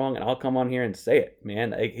proven wrong, and I'll come on here and say it,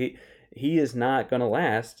 man. He is not going to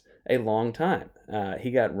last a long time.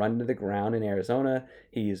 He got run to the ground in Arizona.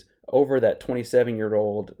 He's over that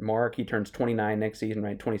 27-year-old mark. He turns 29 next season,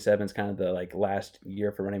 right? 27 is kind of the last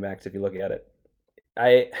year for running backs if you look at it.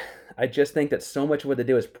 I just think that so much of what they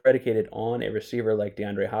do is predicated on a receiver like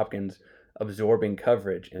DeAndre Hopkins absorbing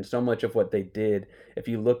coverage, and so much of what they did, if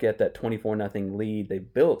you look at that 24-0 lead they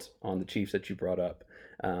built on the Chiefs that you brought up,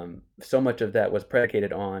 so much of that was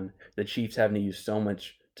predicated on the Chiefs having to use so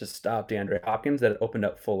much to stop DeAndre Hopkins that it opened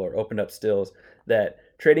up Fuller, opened up Stills, that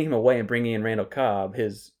trading him away and bringing in Randall Cobb,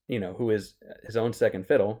 who is his own second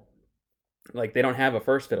fiddle, like, they don't have a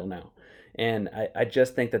first fiddle now. And I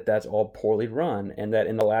just think that that's all poorly run, and that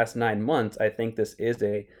in the last 9 months, I think this is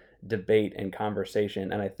a debate and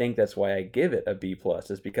conversation, and I think that's why I give it a B+,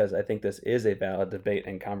 is because I think this is a valid debate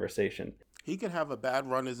and conversation. He could have a bad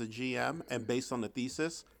run as a GM, and based on the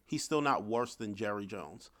thesis, he's still not worse than Jerry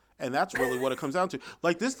Jones. And that's really what it comes down to.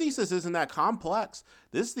 Like, this thesis isn't that complex.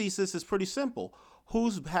 This thesis is pretty simple.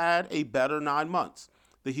 Who's had a better 9 months?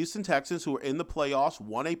 The Houston Texans, who are in the playoffs,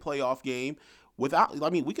 won a playoff game without,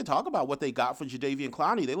 I mean, we could talk about what they got for Jadeveon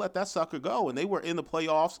Clowney. They let that sucker go, and they were in the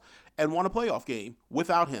playoffs and won a playoff game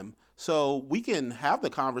without him. So we can have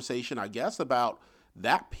the conversation, I guess, about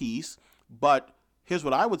that piece. But here's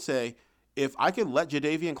what I would say. If I can let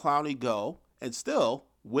Jadeveon Clowney go and still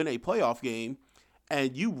win a playoff game,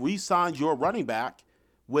 and you re-signed your running back,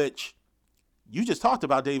 which you just talked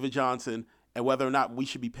about David Johnson and whether or not we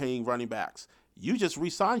should be paying running backs. You just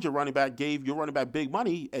re-signed your running back, gave your running back big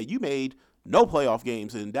money, and you made no playoff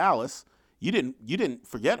games in Dallas. You didn't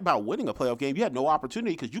forget about winning a playoff game. You had no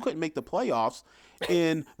opportunity because you couldn't make the playoffs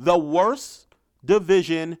in the worst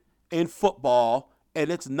division in football, and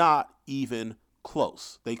it's not even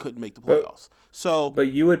close. They couldn't make the playoffs.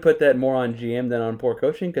 But you would put that more on GM than on poor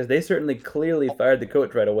coaching, because they certainly clearly fired the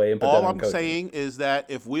coach right away and put that on coaching. All I'm saying is that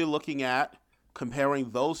if we're looking at comparing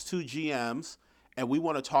those two GMs, and we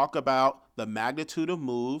want to talk about the magnitude of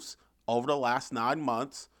moves over the last 9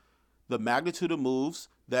 months, the magnitude of moves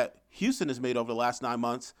that Houston has made over the last 9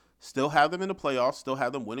 months, still have them in the playoffs, still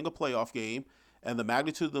have them winning a playoff game, and the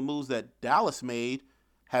magnitude of the moves that Dallas made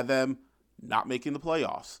had them not making the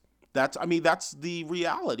playoffs. That's the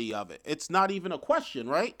reality of it. It's not even a question,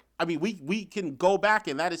 right? I mean, we can go back,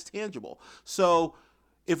 and that is tangible. So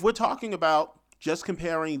if we're talking about just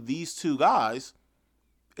comparing these two guys,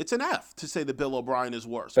 it's an F to say that Bill O'Brien is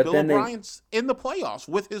worse. But Bill O'Brien's in the playoffs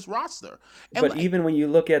with his roster. But even when you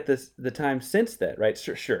look at the time since that, right?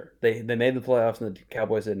 Sure, they made the playoffs and the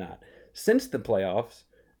Cowboys did not. Since the playoffs,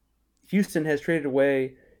 Houston has traded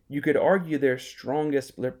away, you could argue, their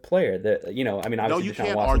strongest player. Obviously, no, you Deshaun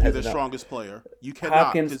can't Watson argue their strongest player. You cannot.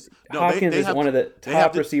 Hopkins is one of the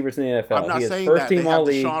top receivers in the NFL. I'm not he is saying first that. team They have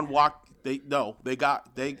all-league. Deshaun Watson.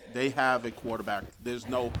 They have a quarterback.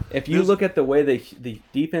 If you look at the way the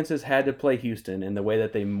defenses had to play Houston and the way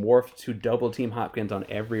that they morphed to double team Hopkins on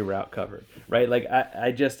every route covered, right? Like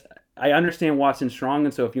I understand Watson's strong,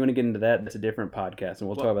 and so if you want to get into that, that's a different podcast, and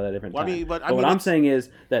we'll talk about that different time. But what I'm saying is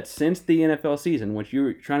that since the NFL season, which you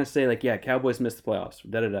were trying to say, like, yeah, Cowboys missed the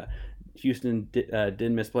playoffs, Houston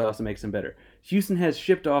did miss playoffs and makes them better. Houston has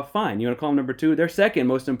shipped off fine. You want to call him number 2? Their second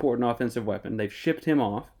most important offensive weapon. They've shipped him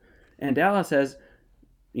off. And Dallas has,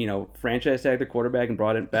 franchise tagged their quarterback and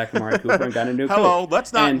brought it back Amari Cooper and got a new coach. Hello,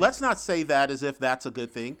 let's not say that as if that's a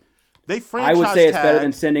good thing. They franchise I would say it's tagged, better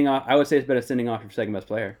than sending off. I would say it's better than sending off your second best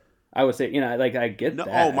player. I would say, I get that.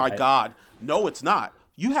 Oh my God, no, it's not.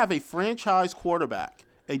 You have a franchise quarterback,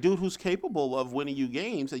 a dude who's capable of winning you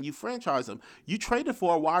games, and you franchise him. You traded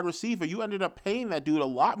for a wide receiver. You ended up paying that dude a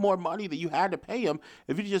lot more money than you had to pay him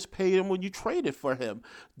if you just paid him when you traded for him.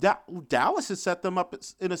 Dallas has set them up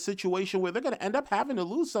in a situation where they're going to end up having to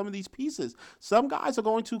lose some of these pieces. Some guys are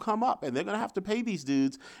going to come up, and they're going to have to pay these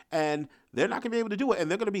dudes, and they're not going to be able to do it, and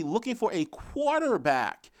they're going to be looking for a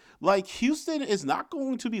quarterback. Like, Houston is not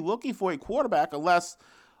going to be looking for a quarterback unless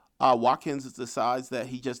Watkins decides that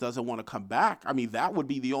he just doesn't want to come back. I mean, that would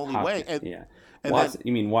be the only way. And Watson,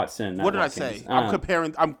 you mean Watson? What did Watkins. I say?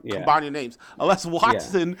 I'm combining names. Unless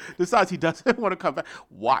Watson decides he doesn't want to come back.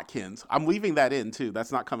 Watkins. I'm leaving that in too.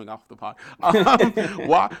 That's not coming off the pod.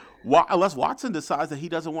 Unless Watson decides that he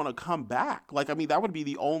doesn't want to come back. That would be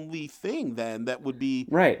the only thing then that would be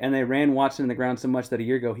right. And they ran Watson in the ground so much that a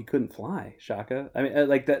year ago he couldn't fly. Shaka. I mean,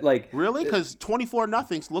 really? Because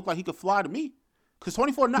 24-0 looked like he could fly to me. Because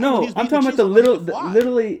 24-0. No, I'm talking about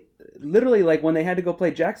literally, like when they had to go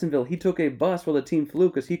play Jacksonville, he took a bus while the team flew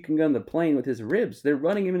because he can get on the plane with his ribs. They're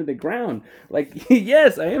running him into the ground. Like,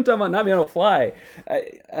 yes, I am talking about not being able to fly.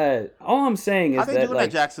 All I'm saying is how they doing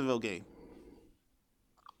that Jacksonville game?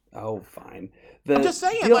 Oh, fine. I'm just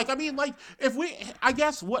saying, I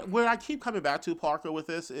guess where I keep coming back to, Parker, with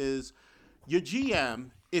this is your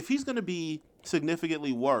GM, if he's going to be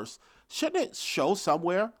significantly worse, shouldn't it show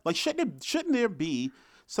somewhere? Like, shouldn't there be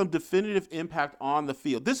some definitive impact on the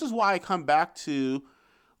field? This is why I come back to,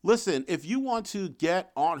 listen, if you want to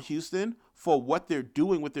get on Houston for what they're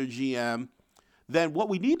doing with their GM, then what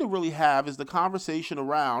we need to really have is the conversation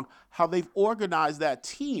around how they've organized that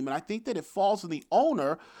team. And I think that it falls on the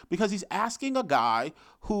owner because he's asking a guy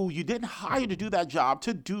who you didn't hire to do that job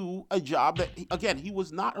to do a job that, again, he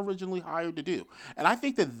was not originally hired to do. And I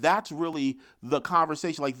think that that's really the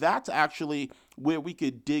conversation. Like, that's actually where we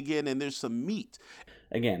could dig in and there's some meat.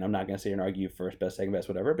 again, I'm not going to sit here and argue first best, second best,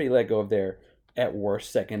 whatever, but he let go of their, at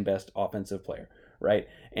worst, second best offensive player, right?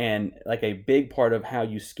 And like a big part of how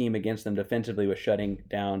you scheme against them defensively was shutting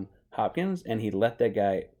down Hopkins, and he let that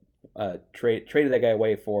guy, traded that guy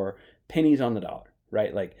away for pennies on the dollar,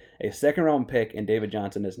 right? Like a second round pick in David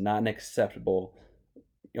Johnson is not an acceptable,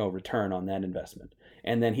 return on that investment.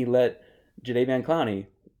 And then he let Jadeveon Clowney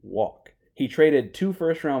walk. He traded 2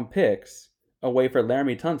 first-round picks away for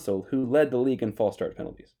Laramie Tunsil, who led the league in false start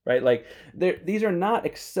penalties, right? Like, these are not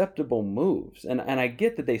acceptable moves. And I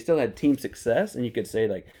get that they still had team success, and you could say,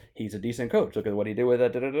 like, he's a decent coach. Look at what he did with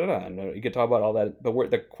that, And you could talk about all that.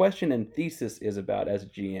 But the question and thesis is about as a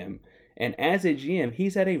GM. And as a GM,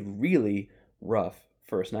 he's had a really rough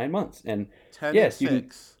first 9 months. And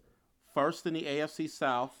 10-6, first in the AFC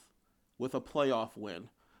South with a playoff win.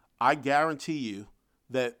 I guarantee you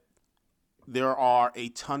that there are a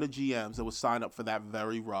ton of GMs that would sign up for that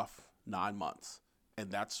very rough 9 months,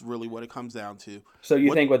 and that's really what it comes down to. So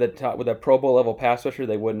you think with a Pro Bowl level pass rusher,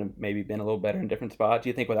 they wouldn't have maybe been a little better in different spots? Do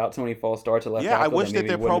you think without so many false starts at left tackle? I wish that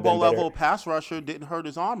their Pro Bowl level pass rusher didn't hurt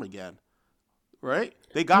his arm again. Right?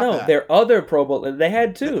 They got that. No, their other Pro Bowl, they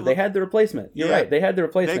had 2. They had the replacement. You're right. They had the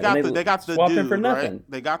replacement. They got the swapped dude him for nothing.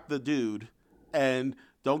 Right? They got the dude, and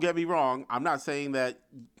don't get me wrong. I'm not saying that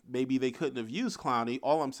maybe they couldn't have used Clowney.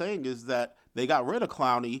 All I'm saying is that they got rid of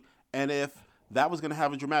Clowney, and if that was going to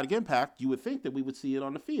have a dramatic impact, you would think that we would see it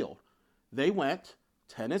on the field. They went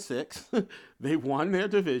 10-6. They won their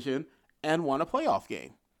division and won a playoff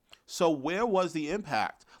game. So where was the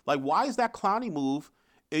impact? Like, why is that Clowney move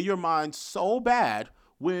in your mind so bad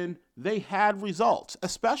when they had results,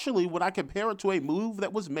 especially when I compare it to a move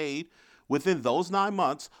that was made within those 9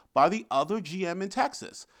 months by the other GM in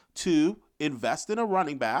Texas to invest in a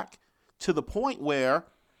running back to the point where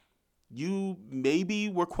you maybe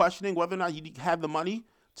were questioning whether or not you had the money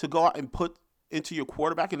to go out and put into your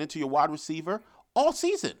quarterback and into your wide receiver all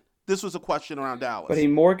season. This was a question around Dallas. But he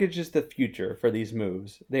mortgages the future for these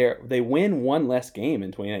moves. They win one less game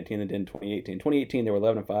in 2019 than did in 2018. 2018 they were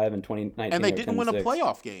 11-5, and 2019 and they didn't win a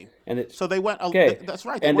playoff game. So they went okay. That's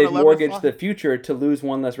right. They mortgaged the future to lose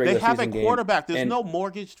one less regular season game. They have a quarterback. There's no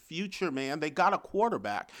mortgaged future, man. They got a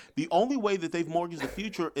quarterback. The only way that they've mortgaged the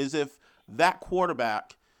future is if that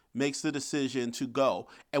quarterback makes the decision to go.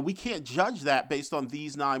 And we can't judge that based on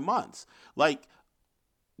these 9 months. Like,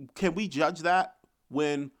 can we judge that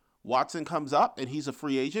when Watson comes up and he's a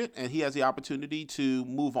free agent and he has the opportunity to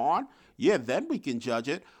move on? Yeah, then we can judge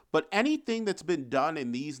it. But anything that's been done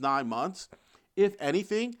in these 9 months, if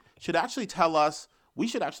anything, should actually tell us we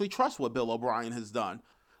should actually trust what Bill O'Brien has done.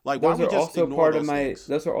 Like, why don't we just ignore those things?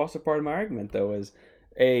 Those are also part of my argument, though, is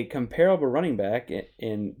a comparable running back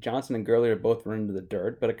in Johnson and Gurley are both run into the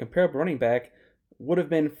dirt, but a comparable running back would have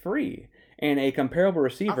been free. And a comparable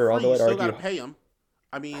receiver, although I'd argue, you still got to pay him.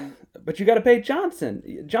 I mean, but you got to pay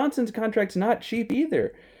Johnson. Johnson's contract's not cheap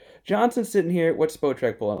either. Johnson's sitting here. What's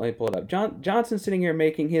Spotrac pull? Let me pull it up. Johnson's sitting here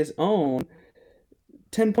making his own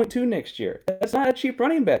 10.2 next year. That's not a cheap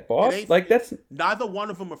running back, boss. Like, that's neither one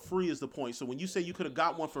of them are free is the point. So when you say you could have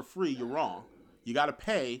got one for free, you're wrong. You got to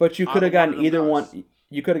pay. But you could have gotten either one.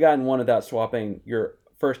 You could have gotten one without swapping your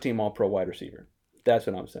first team All-Pro wide receiver. That's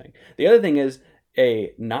what I'm saying. The other thing is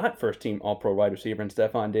a not first team All-Pro wide receiver in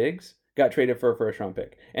Stephon Diggs got traded for a first-round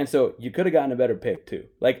pick, and so you could have gotten a better pick too.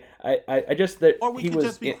 Like I just that or we could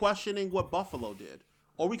just be questioning what Buffalo did,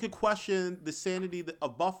 or we could question the sanity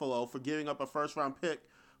of Buffalo for giving up a first-round pick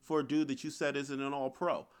for a dude that you said isn't an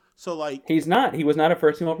All-Pro. So like he's not. He was not a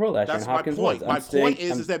first-team All-Pro last year. That's my point. My point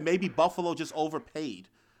is that maybe Buffalo just overpaid.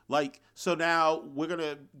 Like, so now we're going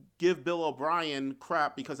to give Bill O'Brien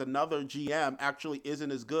crap because another GM actually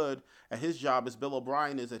isn't as good at his job as Bill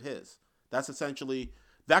O'Brien is at his. That's essentially,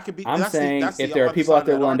 that could be. I'm saying if there are people out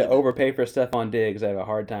there willing to overpay for Stephon Diggs, I have a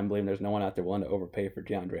hard time believing there's no one out there willing to overpay for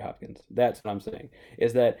DeAndre Hopkins. That's what I'm saying,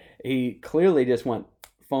 is that he clearly just went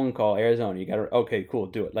phone call Arizona. You got to, okay, cool,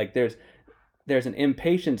 do it. Like, there's an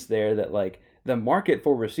impatience there that, like, the market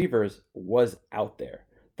for receivers was out there.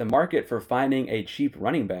 The market for finding a cheap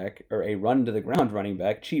running back or a run-to-the-ground running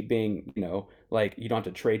back, cheap being, like you don't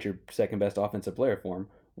have to trade your second-best offensive player for him,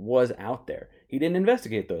 was out there. He didn't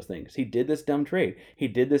investigate those things. He did this dumb trade. He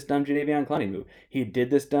did this dumb Jadeveon Clowney move. He did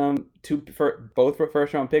this dumb both for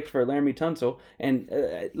first-round picks for Laramie Tunsil, and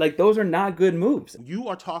those are not good moves. You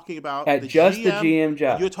are talking about the GM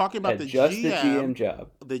job. You're talking about the GM job.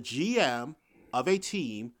 The GM of a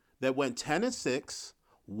team that went 10-6,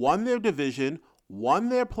 won their division, won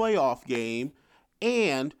their playoff game,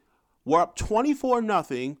 and were up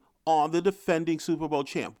 24-0 on the defending Super Bowl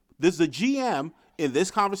champ. There's a GM in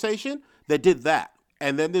this conversation that did that.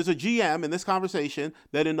 And then there's a GM in this conversation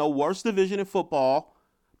that in the worst division in football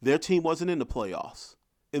their team wasn't in the playoffs.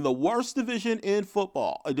 In the worst division in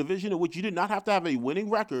football, a division in which you did not have to have a winning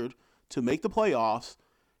record to make the playoffs,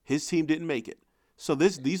 his team didn't make it. So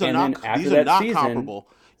these are not comparable.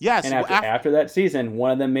 Yes, and after that season,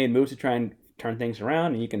 one of them made moves to try and turn things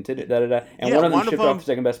around, and you can and one of them shipped off the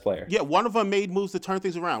second best player. Yeah, one of them made moves to turn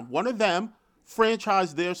things around. One of them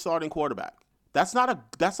franchised their starting quarterback. That's not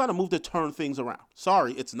a move to turn things around.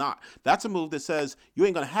 Sorry, it's not. That's a move that says you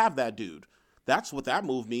ain't gonna have that dude. That's what that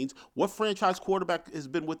move means. What franchise quarterback has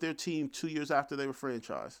been with their team 2 years after they were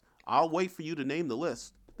franchised? I'll wait for you to name the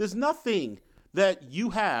list. There's nothing that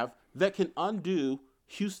you have that can undo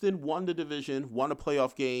Houston won the division, won a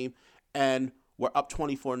playoff game, and we're up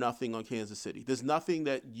 24-0 on Kansas City. There's nothing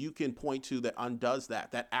that you can point to that undoes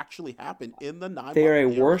that. That actually happened in the 9 months. They are a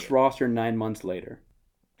worse roster 9 months later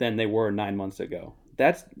than they were 9 months ago.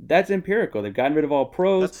 That's empirical. They've gotten rid of all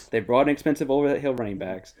pros. They've brought in expensive over-the-hill running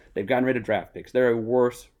backs. They've gotten rid of draft picks. They're a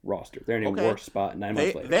worse roster. They're in a worse spot 9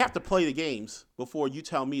 months later. They have to play the games before you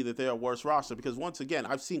tell me that they're a worse roster, because once again,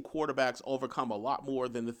 I've seen quarterbacks overcome a lot more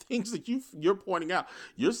than the things that you're pointing out.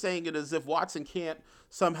 You're saying it as if Watson can't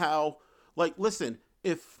somehow, listen,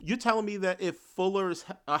 if you're telling me that if Fuller is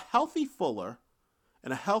a healthy Fuller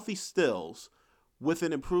and a healthy Stills with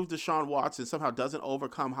an improved Deshaun Watson somehow doesn't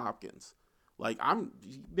overcome Hopkins,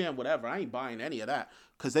 whatever. I ain't buying any of that,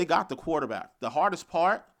 because they got the quarterback. The hardest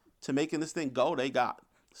part to making this thing go, they got.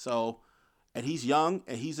 So, and he's young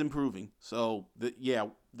and he's improving. So,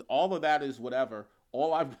 all of that is whatever.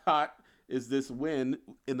 All I've got is this win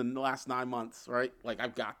in the last 9 months, right?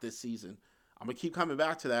 I've got this season. I'm going to keep coming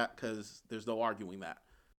back to that because there's no arguing that.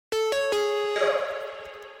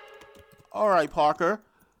 All right, Parker.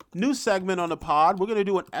 New segment on the pod. We're going to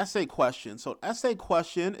do an essay question. So an essay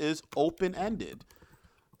question is open-ended.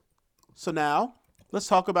 So now let's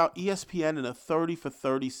talk about ESPN in a 30 for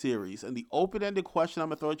 30 series. And the open-ended question I'm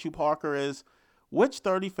going to throw at you, Parker, is which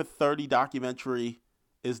 30 for 30 documentary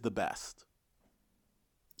is the best?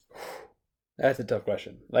 That's a tough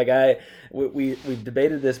question. We've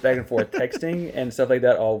debated this back and forth texting and stuff like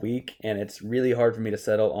that all week, and it's really hard for me to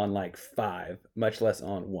settle on 5, much less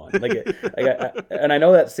on one. And I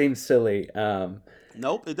know that seems silly.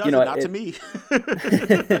 Nope, it doesn't. Not to me.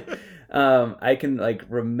 I can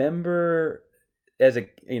remember as I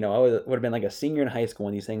would have been a senior in high school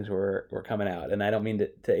when these things were coming out, and I don't mean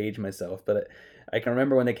to age myself, but I can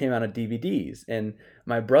remember when they came out on DVDs, and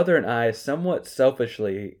my brother and I somewhat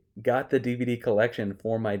selfishly got the DVD collection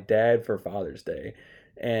for my dad for Father's Day.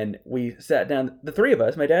 And we sat down, the three of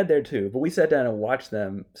us, my dad there too, but we sat down and watched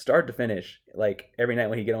them start to finish, every night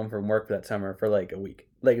when he'd get home from work that summer for a week.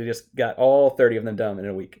 We just got all 30 of them done in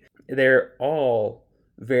a week. They're all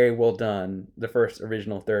very well done, the first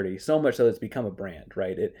original 30, so much so it's become a brand,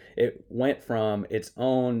 right? It went from its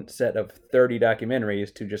own set of 30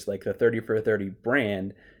 documentaries to just the 30 for 30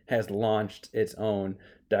 brand has launched its own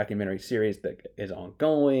documentary series that is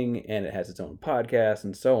ongoing, and it has its own podcast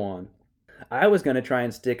and so on. I was going to try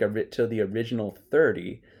and stick to the original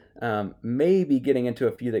 30, maybe getting into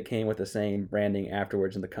a few that came with the same branding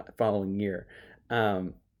afterwards in the following year.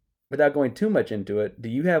 Without going too much into it, do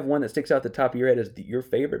you have one that sticks out the top of your head as your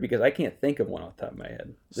favorite? Because I can't think of one off the top of my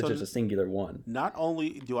head. It's just a singular one. Not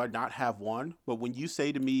only do I not have one, but when you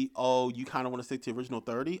say to me, oh, you kind of want to stick to the original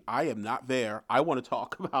 30, I am not there. I want to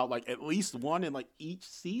talk about at least one in each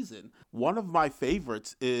season. One of my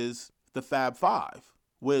favorites is the Fab Five,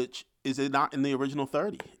 which is not in the original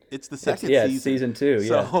 30. It's the second season. It's season 2,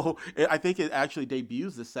 So I think it actually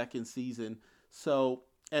debuts the second season. So,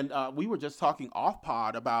 and we were just talking off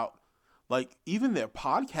pod about even their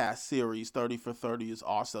podcast series, 30 for 30, is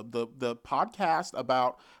awesome. The podcast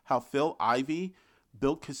about how Phil Ivey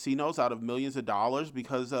built casinos out of millions of dollars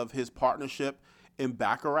because of his partnership in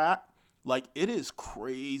Baccarat, it is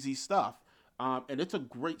crazy stuff. And it's a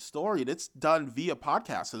great story, and it's done via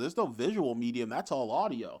podcast, so there's no visual medium. That's all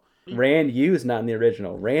audio. Rand Yu is not in the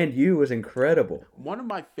original. Rand Yu was incredible. One of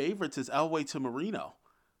my favorites is Elway to Marino,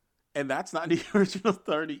 and that's not in the original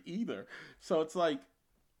 30 either. So it's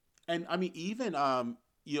and I mean, even,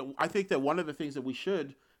 I think that one of the things that we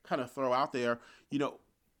should kind of throw out there,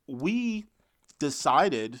 we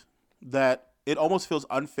decided that it almost feels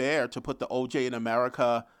unfair to put the OJ in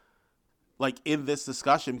America, in this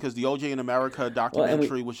discussion, because the OJ in America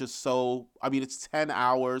documentary was just so, it's 10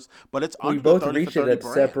 hours, but it's under the 30 for 30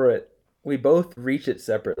 brand. we both reach it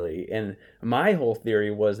separately, and my whole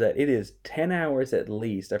theory was that it is 10 hours at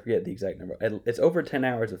least. I forget the exact number. It's over 10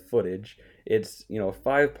 hours of footage. It's, you know, a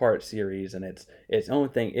 5-part series, and it's its own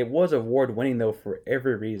thing. It was award winning though for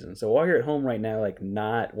every reason. So while you're at home right now, like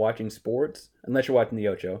not watching sports, unless you're watching the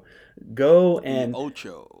Ocho, go and the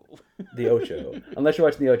Ocho. The Ocho. Unless you're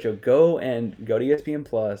watching the Ocho, go to ESPN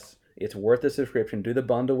Plus. It's worth the subscription. Do the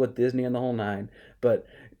bundle with Disney and the whole nine, but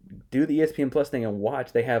do the ESPN Plus thing and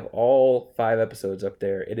watch. They have all 5 episodes up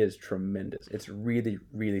there. It is tremendous. It's really,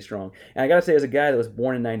 really strong. And I gotta say, as a guy that was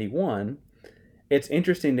born in '91, it's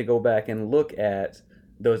interesting to go back and look at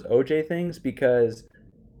those OJ things, because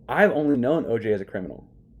I've only known OJ as a criminal,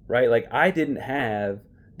 right? Like, I didn't have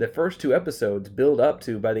the first 2 episodes build up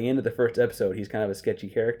to, by the end of the first episode, he's kind of a sketchy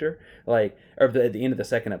character. Like, or at the end of the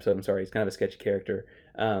second episode, I'm sorry, he's kind of a sketchy character.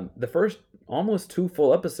 The first almost 2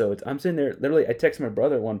 full episodes, I'm sitting there, literally, I texted my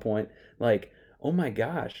brother at one point, like, oh my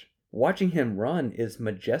gosh, watching him run is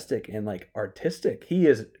majestic and like artistic. He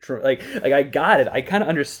is like I got it. I kind of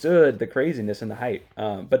understood the craziness and the hype.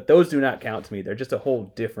 But those do not count to me. They're just a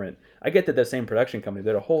whole different. I get that the same production company.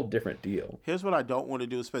 They're a whole different deal. Here's what I don't want to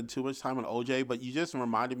do: is spend too much time on OJ. But you just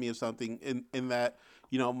reminded me of something in that,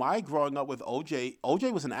 you know, my growing up with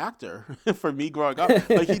OJ was an actor for me growing up.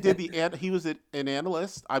 Like, he was an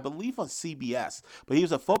analyst, I believe, on CBS, but he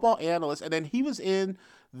was a football analyst, and then he was in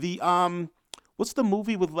the what's the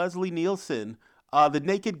movie with Leslie Nielsen? The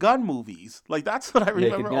Naked Gun movies. Like, that's what I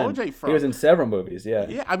remember OJ from. He was in several movies, yeah.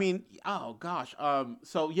 Yeah, I mean, oh gosh.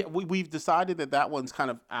 So yeah, we've decided that one's kind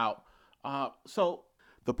of out. So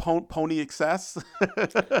the Pony Excess,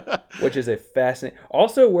 which is a fascinating.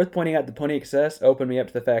 Also worth pointing out, the Pony Excess opened me up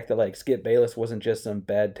to the fact that like Skip Bayless wasn't just some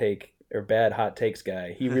bad take or bad hot takes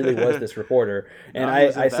guy. He really was this reporter. And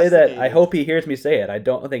I say that, I hope he hears me say it. I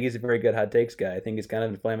don't think he's a very good hot takes guy. I think he's kind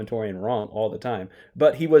of inflammatory and wrong all the time.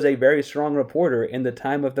 But he was a very strong reporter in the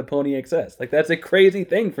time of the Pony Excess. Like, that's a crazy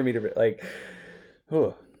thing for me to, like,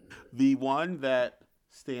 whew. The one that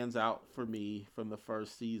stands out for me from the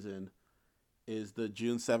first season is the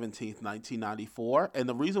June 17th, 1994. And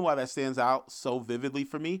the reason why that stands out so vividly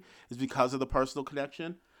for me is because of the personal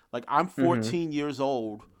connection. Like, I'm 14 years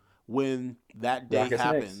old when that day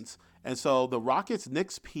happens. Knicks. And so the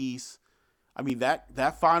Rockets-Knicks piece, I mean,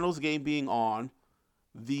 that finals game being on,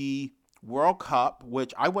 the World Cup,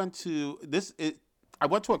 which I went to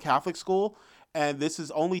a Catholic school, and this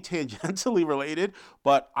is only tangentially related,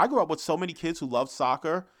 but I grew up with so many kids who loved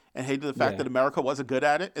soccer and hated the fact that America wasn't good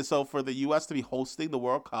at it. And so for the U.S. to be hosting the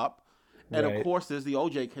World Cup, and of course there's the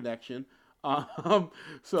OJ connection.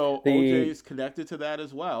 So OJ is connected to that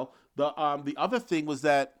as well. The other thing was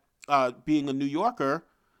that being a New Yorker,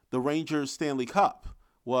 the Rangers Stanley Cup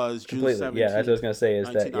was June 17th. Yeah, that's what I was going to say is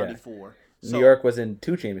that, So, New York was in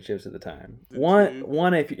 2 championships at the time.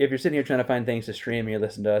 One, if you're sitting here trying to find things to stream, you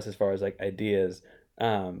listen to us as far as like ideas.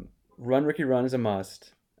 Run Ricky Run is a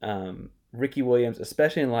must. Ricky Williams,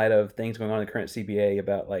 especially in light of things going on in the current CBA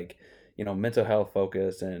about like, you know, mental health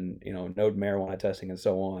focus and, you know, no marijuana testing and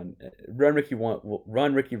so on. Run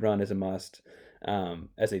Ricky Run is a must.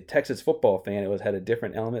 As a Texas football fan, had a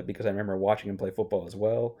different element because I remember watching him play football as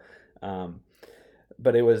well.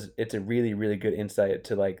 But it's a really, really good insight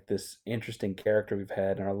to like this interesting character we've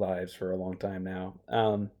had in our lives for a long time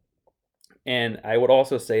now. And I would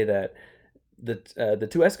also say that the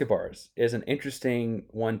Two Escobars is an interesting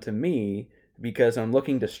one to me because I'm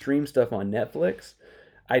looking to stream stuff on Netflix.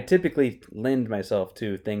 I typically lend myself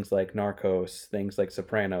to things like Narcos, things like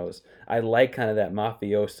Sopranos. I like kind of that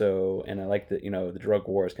mafioso, and I like the drug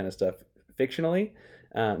wars kind of stuff fictionally.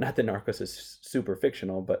 Not that Narcos is super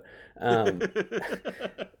fictional, but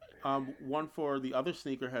one for the other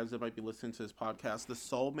sneakerheads that might be listening to this podcast, The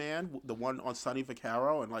Soul Man, the one on Sonny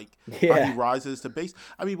Vaccaro, and like how he rises to base.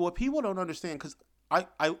 I mean, what people don't understand, because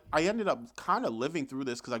I ended up kind of living through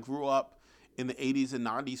this because I grew up in the 80s and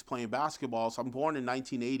 90s playing basketball. So I'm born in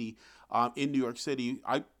 1980 in New York City.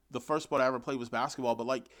 The first sport I ever played was basketball, but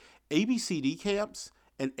like ABCD camps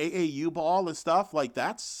and AAU ball and stuff, like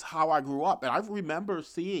that's how I grew up. And I remember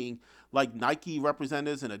seeing like Nike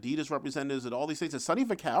representatives and Adidas representatives and all these things. And Sonny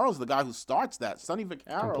Vaccaro is the guy who starts that. Sonny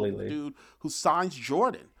Vaccaro is the dude who signs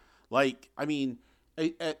Jordan. Like, I mean,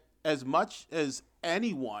 as much as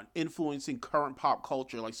anyone influencing current pop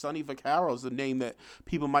culture, like Sonny Vaccaro is a name that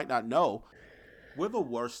people might not know. We're the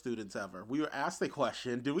worst students ever. We were asked the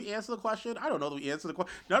question. Did we answer the question? I don't know that we answered the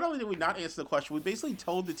question. Not only did we not answer the question, we basically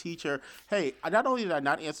told the teacher, hey, not only did I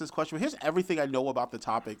not answer this question, but here's everything I know about the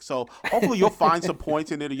topic. So hopefully you'll find some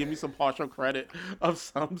points in it to give me some partial credit of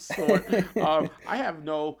some sort. I have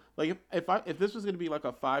no, like, if this was going to be like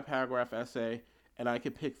a 5-paragraph essay and I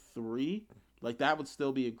could pick 3, Like, that would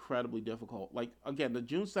still be incredibly difficult. Like, again, the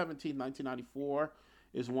June 17th, 1994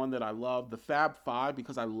 is one that I love. The Fab Five,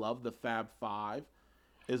 because I love the Fab Five,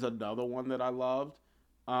 is another one that I loved.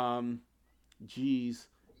 There's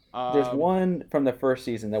one from the first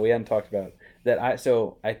season that we hadn't talked about that I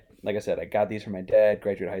like I said, I got these from my dad,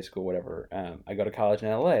 graduated high school, whatever. I go to college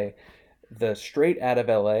in LA. The Straight Outta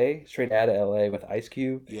LA with Ice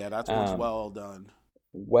Cube. Yeah, that's one's well done.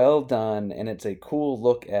 Well done, and it's a cool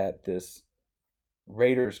look at this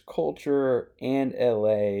Raiders culture and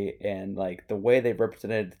LA, and like the way they've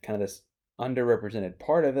represented kind of this underrepresented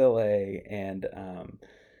part of LA, and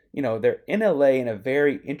they're in LA in a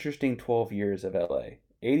very interesting 12 years of LA,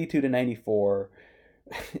 82 to 94.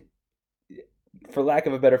 For lack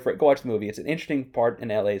of a better phrase, go watch the movie. It's an interesting part in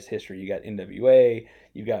LA's history. You got NWA,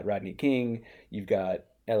 you've got Rodney King, you've got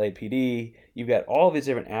LAPD, you've got all these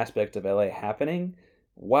different aspects of LA happening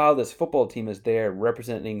while this football team is there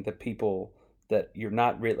representing the people that you're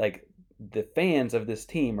not really, like, the fans of this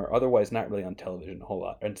team are otherwise not really on television a whole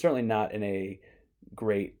lot, and certainly not in a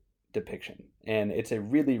great depiction. And it's a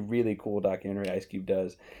really, really cool documentary Ice Cube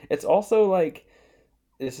does. It's also like,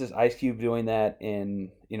 this is Ice Cube doing that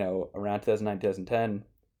in, around 2009, 2010.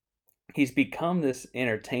 He's become this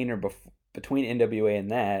entertainer between NWA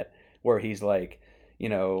and that, where he's like,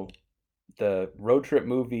 the road trip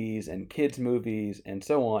movies and kids movies and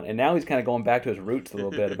so on. And now he's kind of going back to his roots a little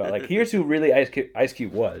bit about, like, here's who really Ice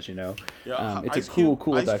Cube was, Yeah, it's Ice a cool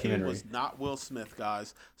Ice documentary. Cube was not Will Smith,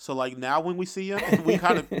 guys. So, like, now when we see him, we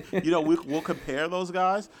kind of, we'll compare those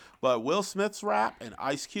guys. But Will Smith's rap and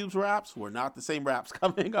Ice Cube's raps were not the same raps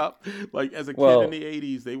coming up. Like, as a kid in the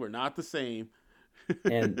 80s, they were not the same.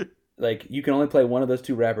 And like, you can only play one of those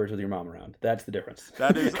two rappers with your mom around. That's the difference.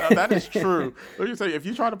 That is true. Let me say, if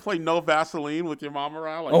you try to play No Vaseline with your mom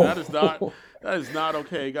around, like, that is not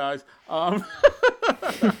okay, guys. All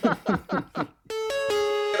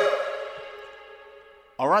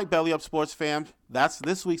right, Belly Up Sports fam, that's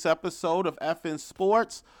this week's episode of FN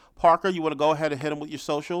Sports. Parker, you want to go ahead and hit them with your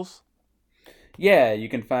socials? Yeah, you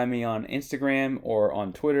can find me on Instagram or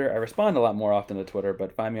on Twitter. I respond a lot more often to Twitter,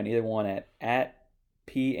 but find me on either one at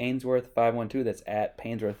P Ainsworth 512. That's at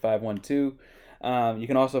Painsworth 512. You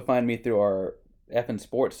can also find me through our FN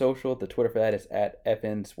Sports social. The Twitter for that is at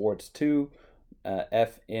FN Sports 2.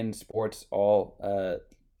 FN Sports, all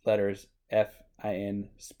letters, FIN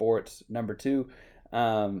Sports number 2.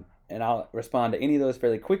 And I'll respond to any of those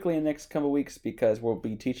fairly quickly in the next couple of weeks because we'll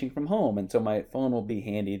be teaching from home, and so my phone will be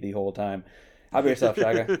handy the whole time. How about yourself,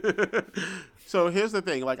 Shaka? So here's the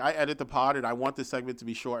thing. Like, I edit the pod, and I want this segment to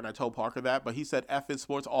be short, and I told Parker that, but he said FN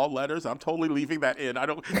Sports, all letters. I'm totally leaving that in.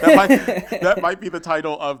 That might be the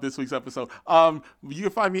title of this week's episode. You can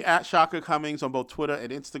find me at Shaka Cummings on both Twitter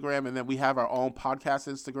and Instagram, and then we have our own podcast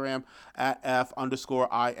Instagram at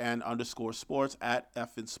F_IN_sports at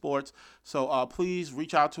FN Sports. So please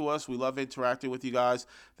reach out to us. We love interacting with you guys.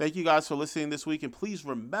 Thank you guys for listening this week, and please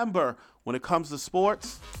remember, when it comes to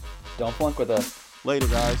sports, don't flunk with us. Later,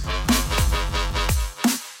 guys.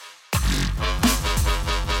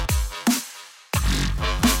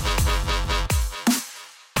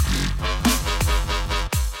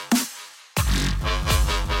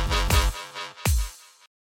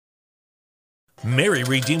 Mary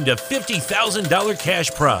redeemed a $50,000 cash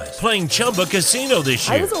prize playing Chumba Casino this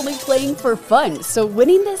year. I was only playing for fun, so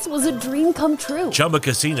winning this was a dream come true. Chumba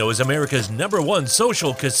Casino is America's #1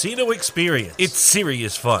 social casino experience. It's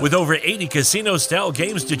serious fun. With over 80 casino-style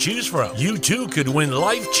games to choose from, you too could win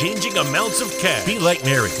life-changing amounts of cash. Be like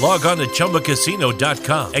Mary. Log on to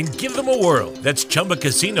ChumbaCasino.com and give them a whirl. That's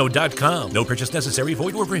ChumbaCasino.com. No purchase necessary.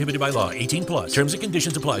 Void or prohibited by law. 18+. Terms and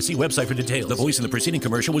conditions apply. See website for details. The voice in the preceding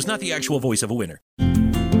commercial was not the actual voice of a winner.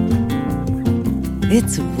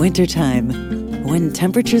 It's wintertime. When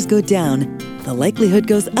temperatures go down, the likelihood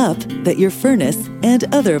goes up that your furnace and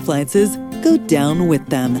other appliances go down with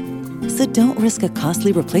them. So don't risk a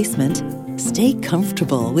costly replacement. Stay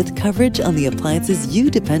comfortable with coverage on the appliances you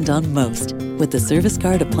depend on most with the Service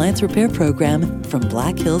Guard Appliance Repair Program from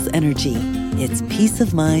Black Hills Energy. It's peace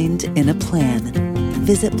of mind in a plan.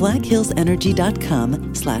 Visit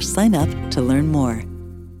blackhillsenergy.com/sign up to learn more.